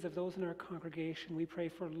needs of those in our congregation. We pray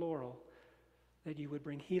for Laurel, that you would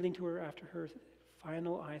bring healing to her after her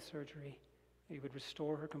final eye surgery, that you would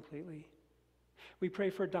restore her completely. We pray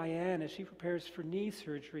for Diane as she prepares for knee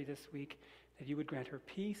surgery this week, that you would grant her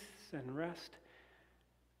peace and rest,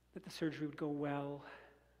 that the surgery would go well,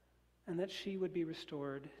 and that she would be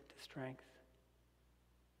restored to strength.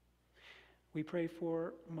 We pray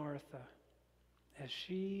for Martha as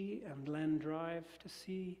she and Len drive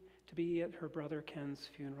to be at her brother Ken's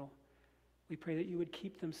funeral. We pray that you would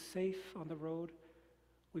keep them safe on the road.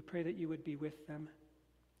 We pray that you would be with them,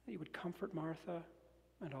 that you would comfort Martha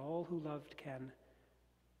and all who loved Ken.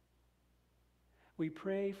 We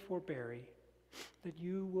pray for Barry, that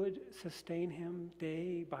you would sustain him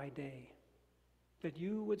day by day, that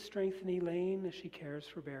you would strengthen Elaine as she cares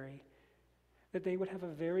for Barry, that they would have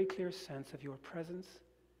a very clear sense of your presence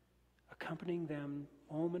accompanying them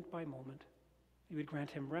moment by moment. You would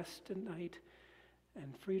grant him rest at night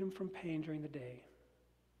and freedom from pain during the day.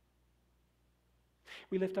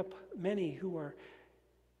 We lift up many who are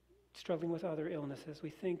struggling with other illnesses. We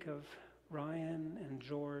think of Ryan and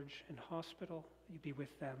George in hospital. You be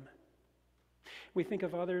with them. We think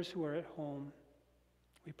of others who are at home.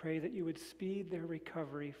 We pray that you would speed their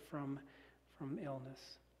recovery from illness.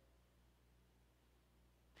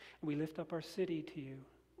 We lift up our city to you.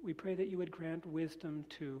 We pray that you would grant wisdom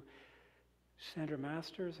to Sandra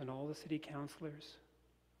Masters and all the city councilors.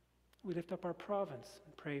 We lift up our province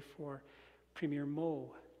and pray for Premier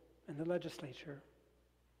Moe and the legislature.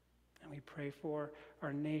 And we pray for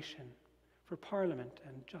our nation, for Parliament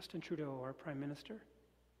and Justin Trudeau, our Prime Minister.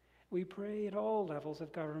 We pray at all levels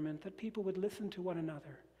of government that people would listen to one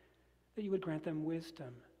another, that you would grant them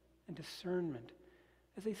wisdom and discernment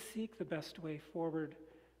as they seek the best way forward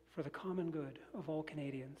for the common good of all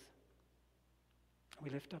Canadians. We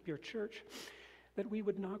lift up your church, that we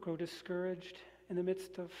would not grow discouraged in the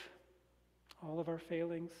midst of all of our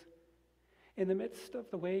failings, in the midst of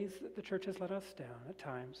the ways that the church has let us down at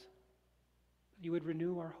times. That you would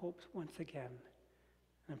renew our hopes once again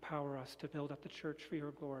and empower us to build up the church for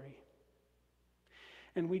your glory.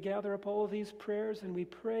 And we gather up all of these prayers and we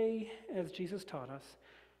pray as Jesus taught us,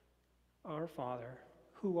 Our Father,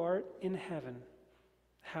 who art in heaven,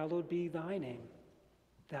 hallowed be thy name.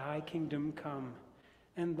 Thy kingdom come,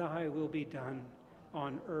 and thy will be done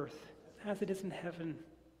on earth as it is in heaven.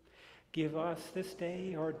 Give us this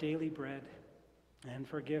day our daily bread, and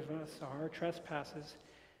forgive us our trespasses,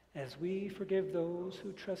 as we forgive those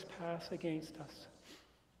who trespass against us.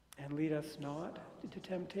 And lead us not into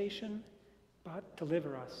temptation, but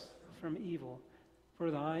deliver us from evil.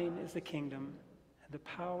 For thine is the kingdom, and the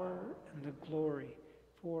power, and the glory,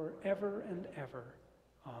 forever and ever.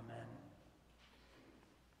 Amen.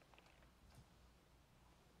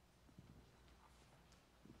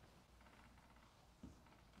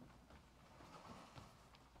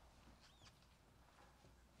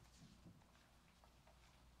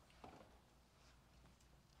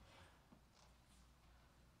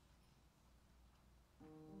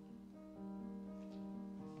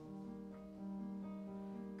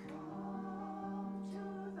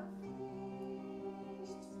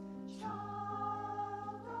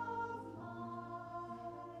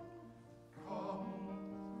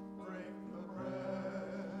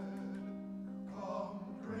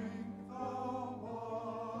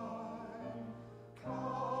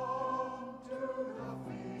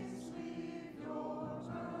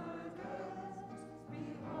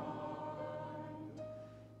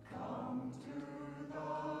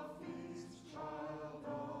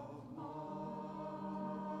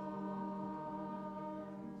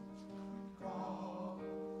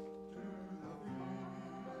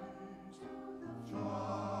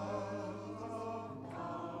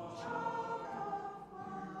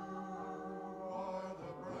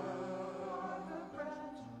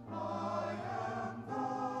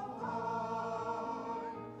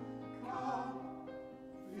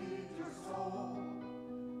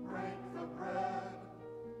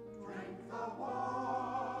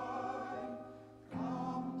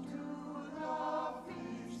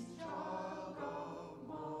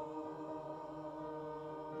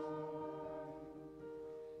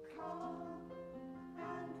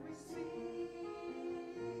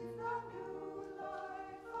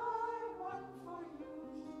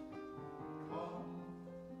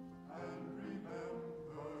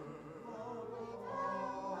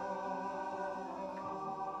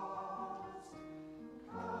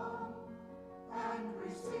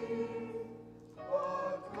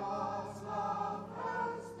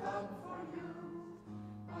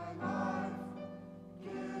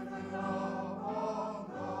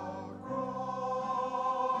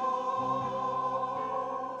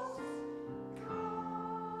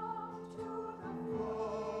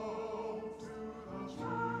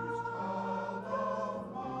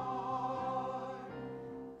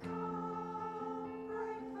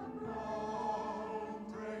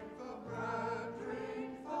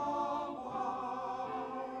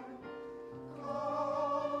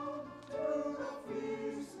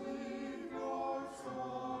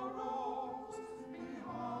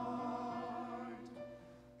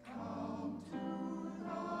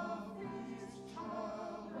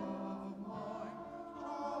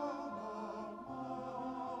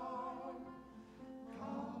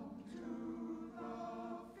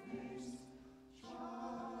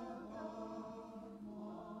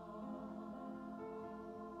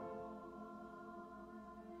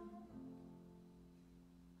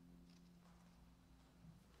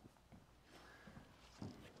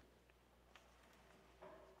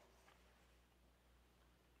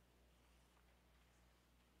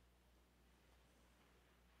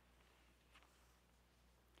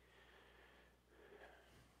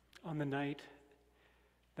 on the night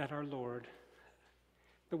that our Lord,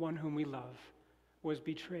 the one whom we love, was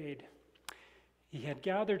betrayed, he had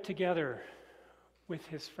gathered together with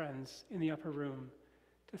his friends in the upper room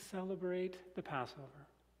to celebrate the Passover.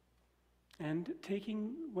 And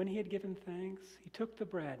when he had given thanks, he took the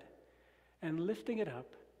bread, and lifting it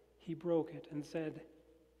up, he broke it and said,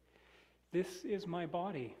 "This is my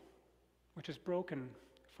body, which is broken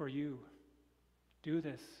for you. Do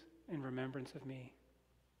this in remembrance of me."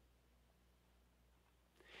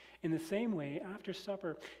 In the same way, after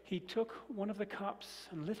supper, he took one of the cups,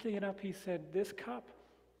 and lifting it up, he said, "This cup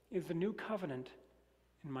is the new covenant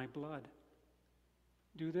in my blood.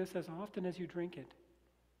 Do this as often as you drink it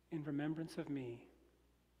in remembrance of me."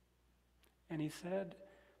 And he said,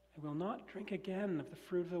 "I will not drink again of the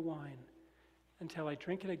fruit of the wine until I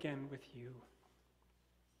drink it again with you."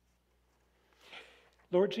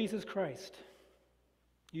 Lord Jesus Christ,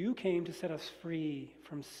 you came to set us free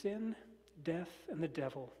from sin, death, and the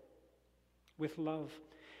devil. With love,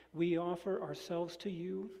 we offer ourselves to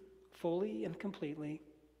you fully and completely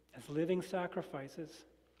as living sacrifices,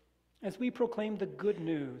 as we proclaim the good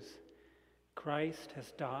news. Christ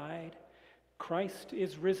has died. Christ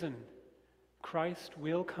is risen. Christ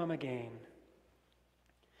will come again.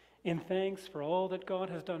 In thanks for all that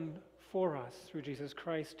God has done for us through Jesus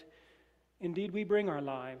Christ, indeed we bring our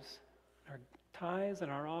lives, our tithes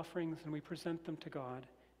and our offerings, and we present them to God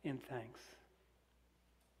in thanks.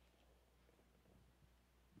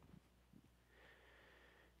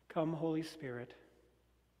 Come, Holy Spirit,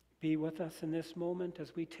 be with us in this moment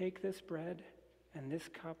as we take this bread and this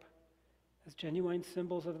cup as genuine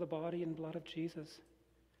symbols of the body and blood of Jesus.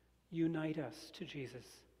 Unite us to Jesus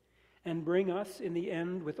and bring us in the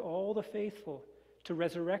end with all the faithful to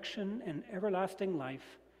resurrection and everlasting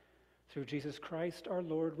life. Through Jesus Christ our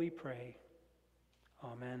Lord we pray.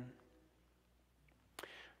 Amen.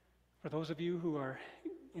 For those of you who are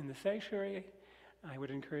in the sanctuary, I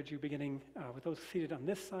would encourage you, beginning with those seated on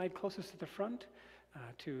this side closest to the front,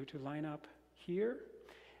 to line up here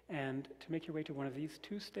and to make your way to one of these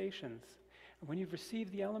two stations. And when you've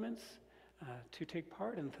received the elements, to take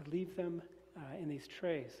part and to leave them in these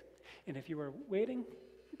trays. And if you are waiting,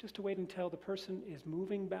 just to wait until the person is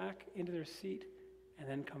moving back into their seat, and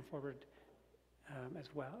then come forward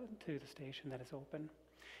as well to the station that is open.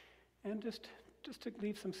 And just to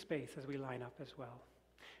leave some space as we line up as well.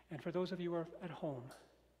 And for those of you who are at home,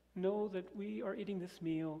 know that we are eating this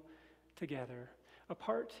meal together,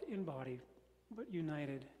 apart in body, but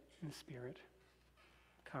united in spirit.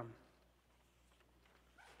 Come.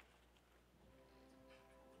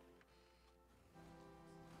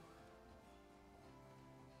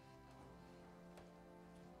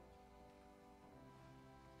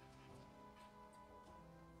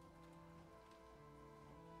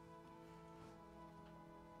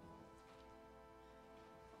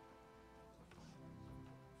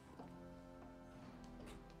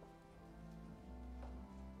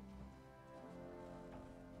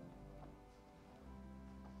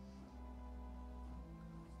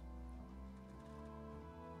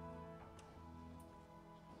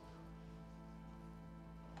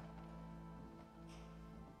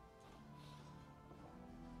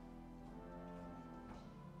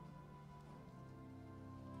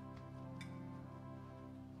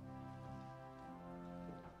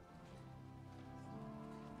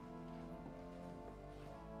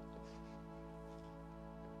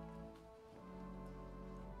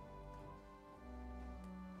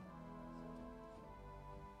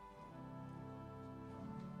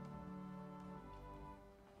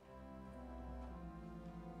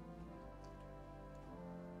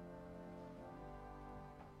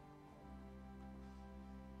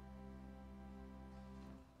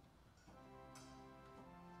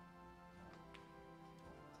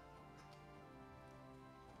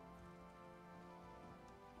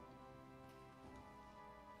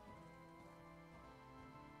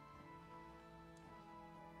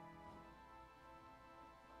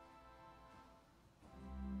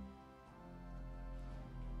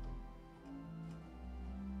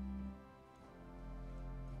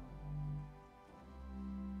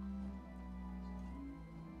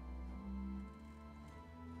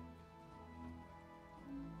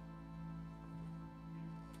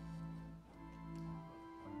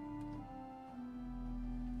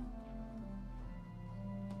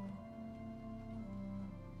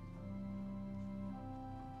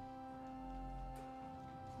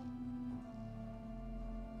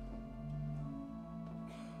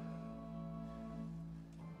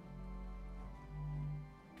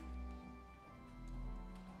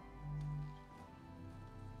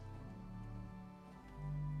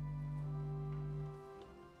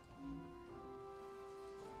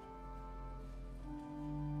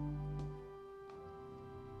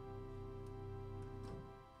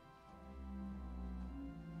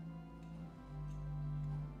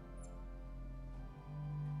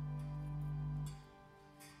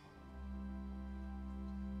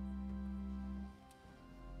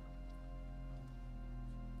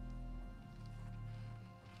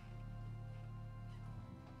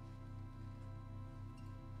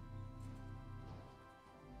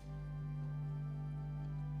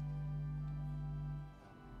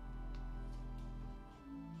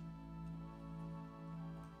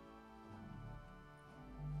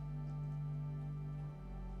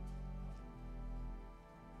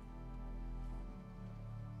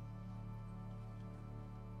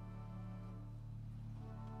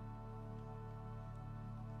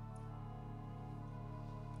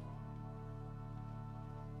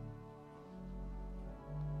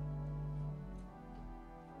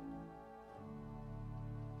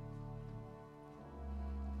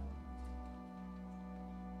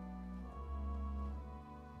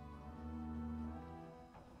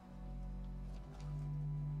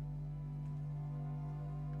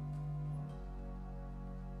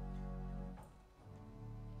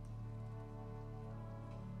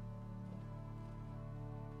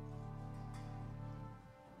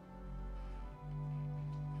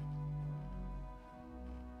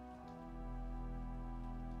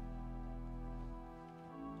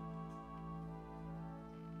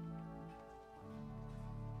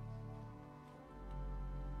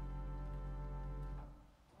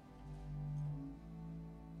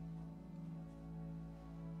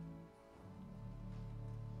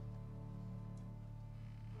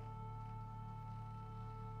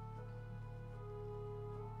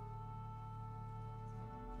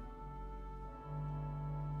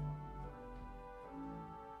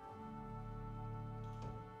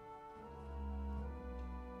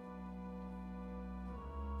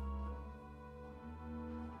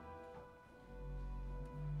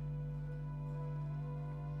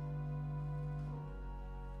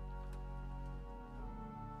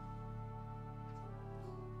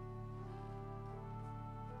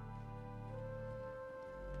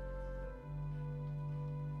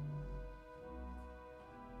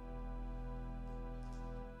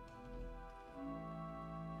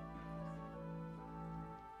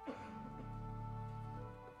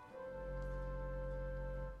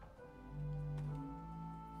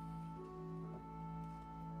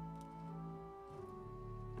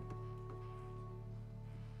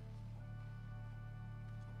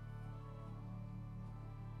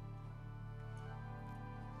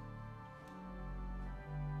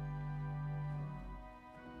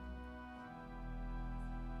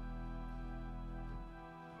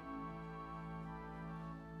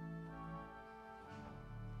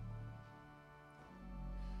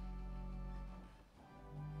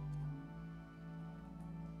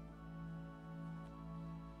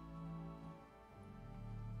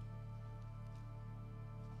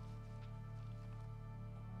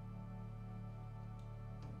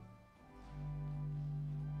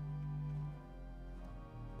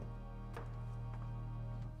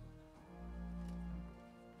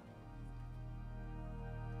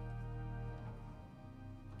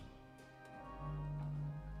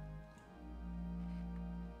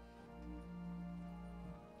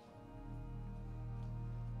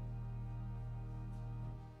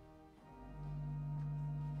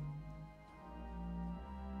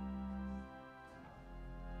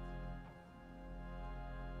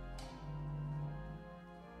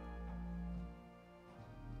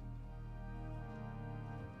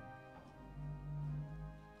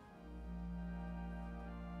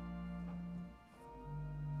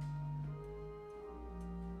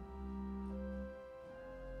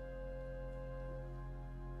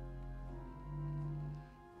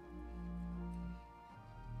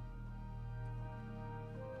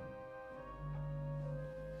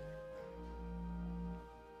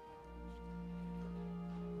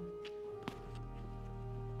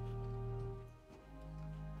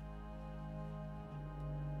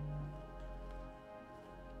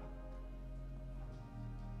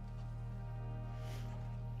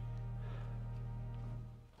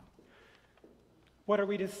 What are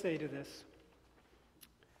we to say to this?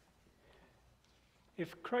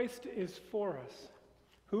 If Christ is for us,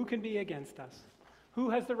 who can be against us? Who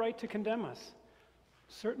has the right to condemn us?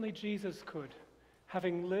 Certainly Jesus could,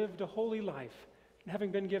 having lived a holy life and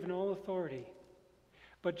having been given all authority.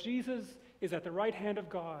 But Jesus is at the right hand of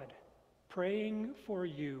God, praying for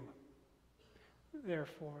you.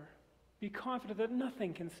 Therefore, be confident that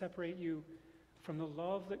nothing can separate you from the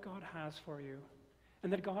love that God has for you,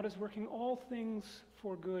 and that God is working all things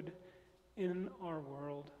for good in our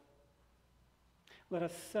world. Let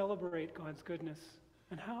us celebrate God's goodness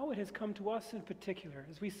and how it has come to us in particular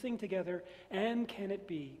as we sing together, "And Can It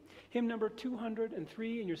Be?" Hymn number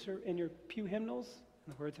 203 in your pew hymnals,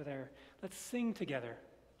 and the words are there. Let's sing together.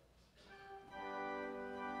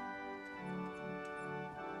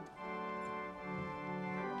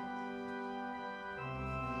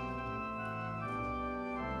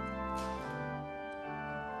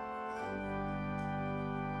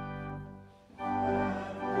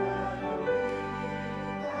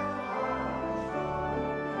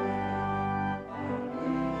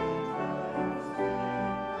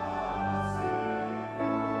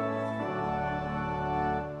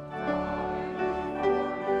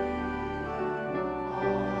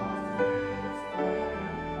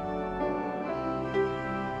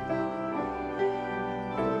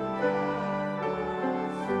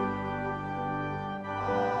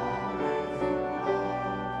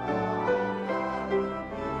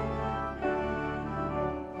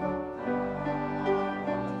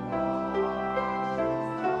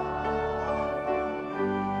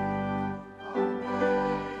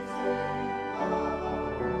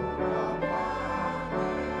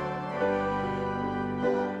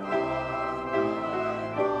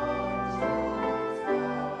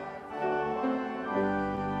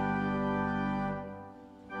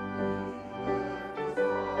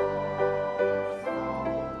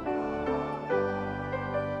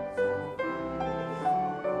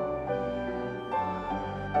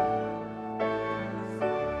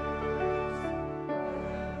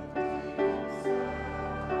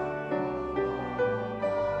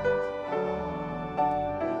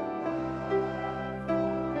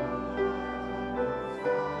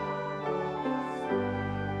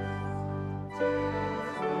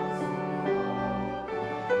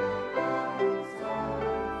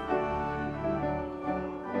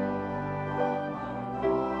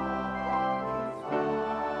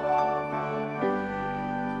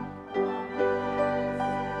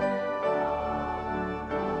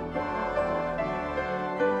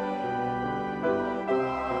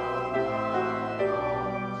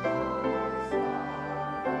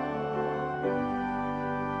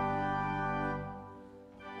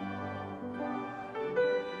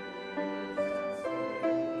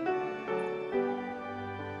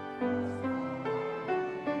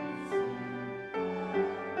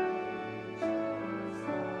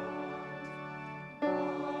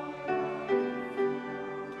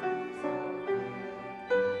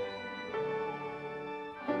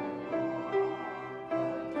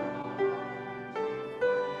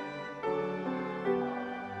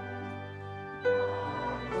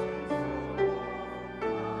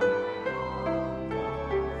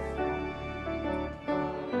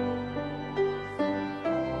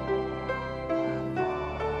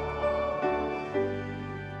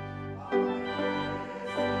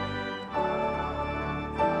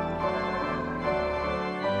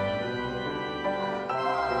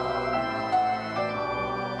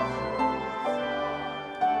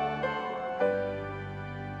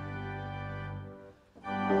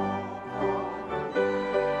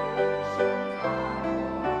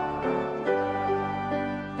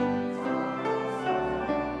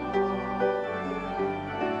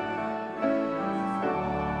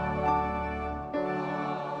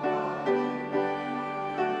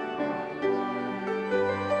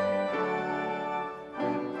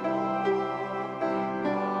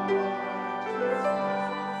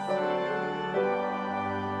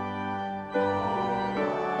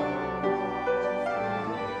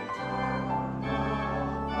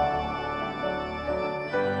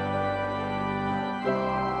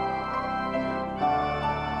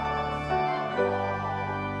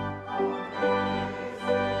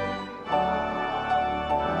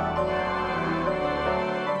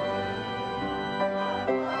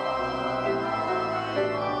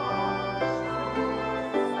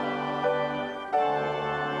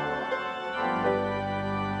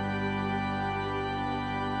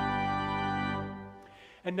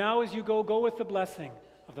 And now as you go, go with the blessing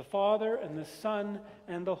of the Father and the Son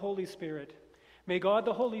and the Holy Spirit. May God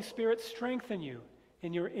the Holy Spirit strengthen you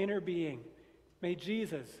in your inner being. May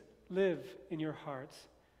Jesus live in your hearts,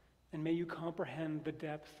 and may you comprehend the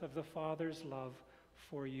depth of the Father's love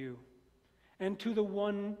for you. And to the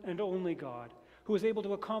one and only God, who is able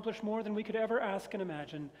to accomplish more than we could ever ask and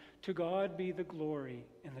imagine, to God be the glory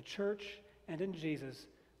in the church and in Jesus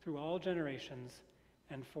through all generations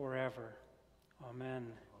and forever. Amen.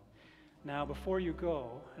 Now, before you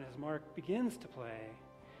go, and as Mark begins to play,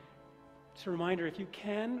 just a reminder, if you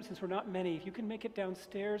can, since we're not many, if you can make it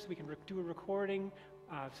downstairs, we can do a recording.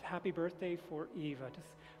 Happy birthday for Eva. Just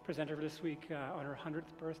present her this week on her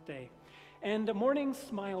 100th birthday. And a morning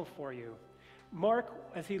smile for you. Mark,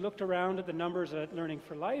 as he looked around at the numbers at Learning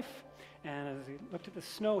for Life, and as he looked at the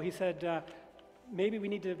snow, he said, maybe we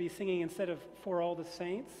need to be singing instead of For All the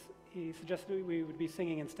Saints. He suggested we would be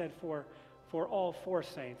singing instead for All Four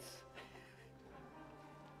Saints.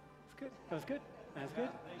 That's good. That was good. That was good.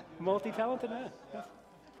 Multi-talented man. Yes.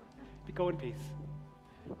 Go in peace.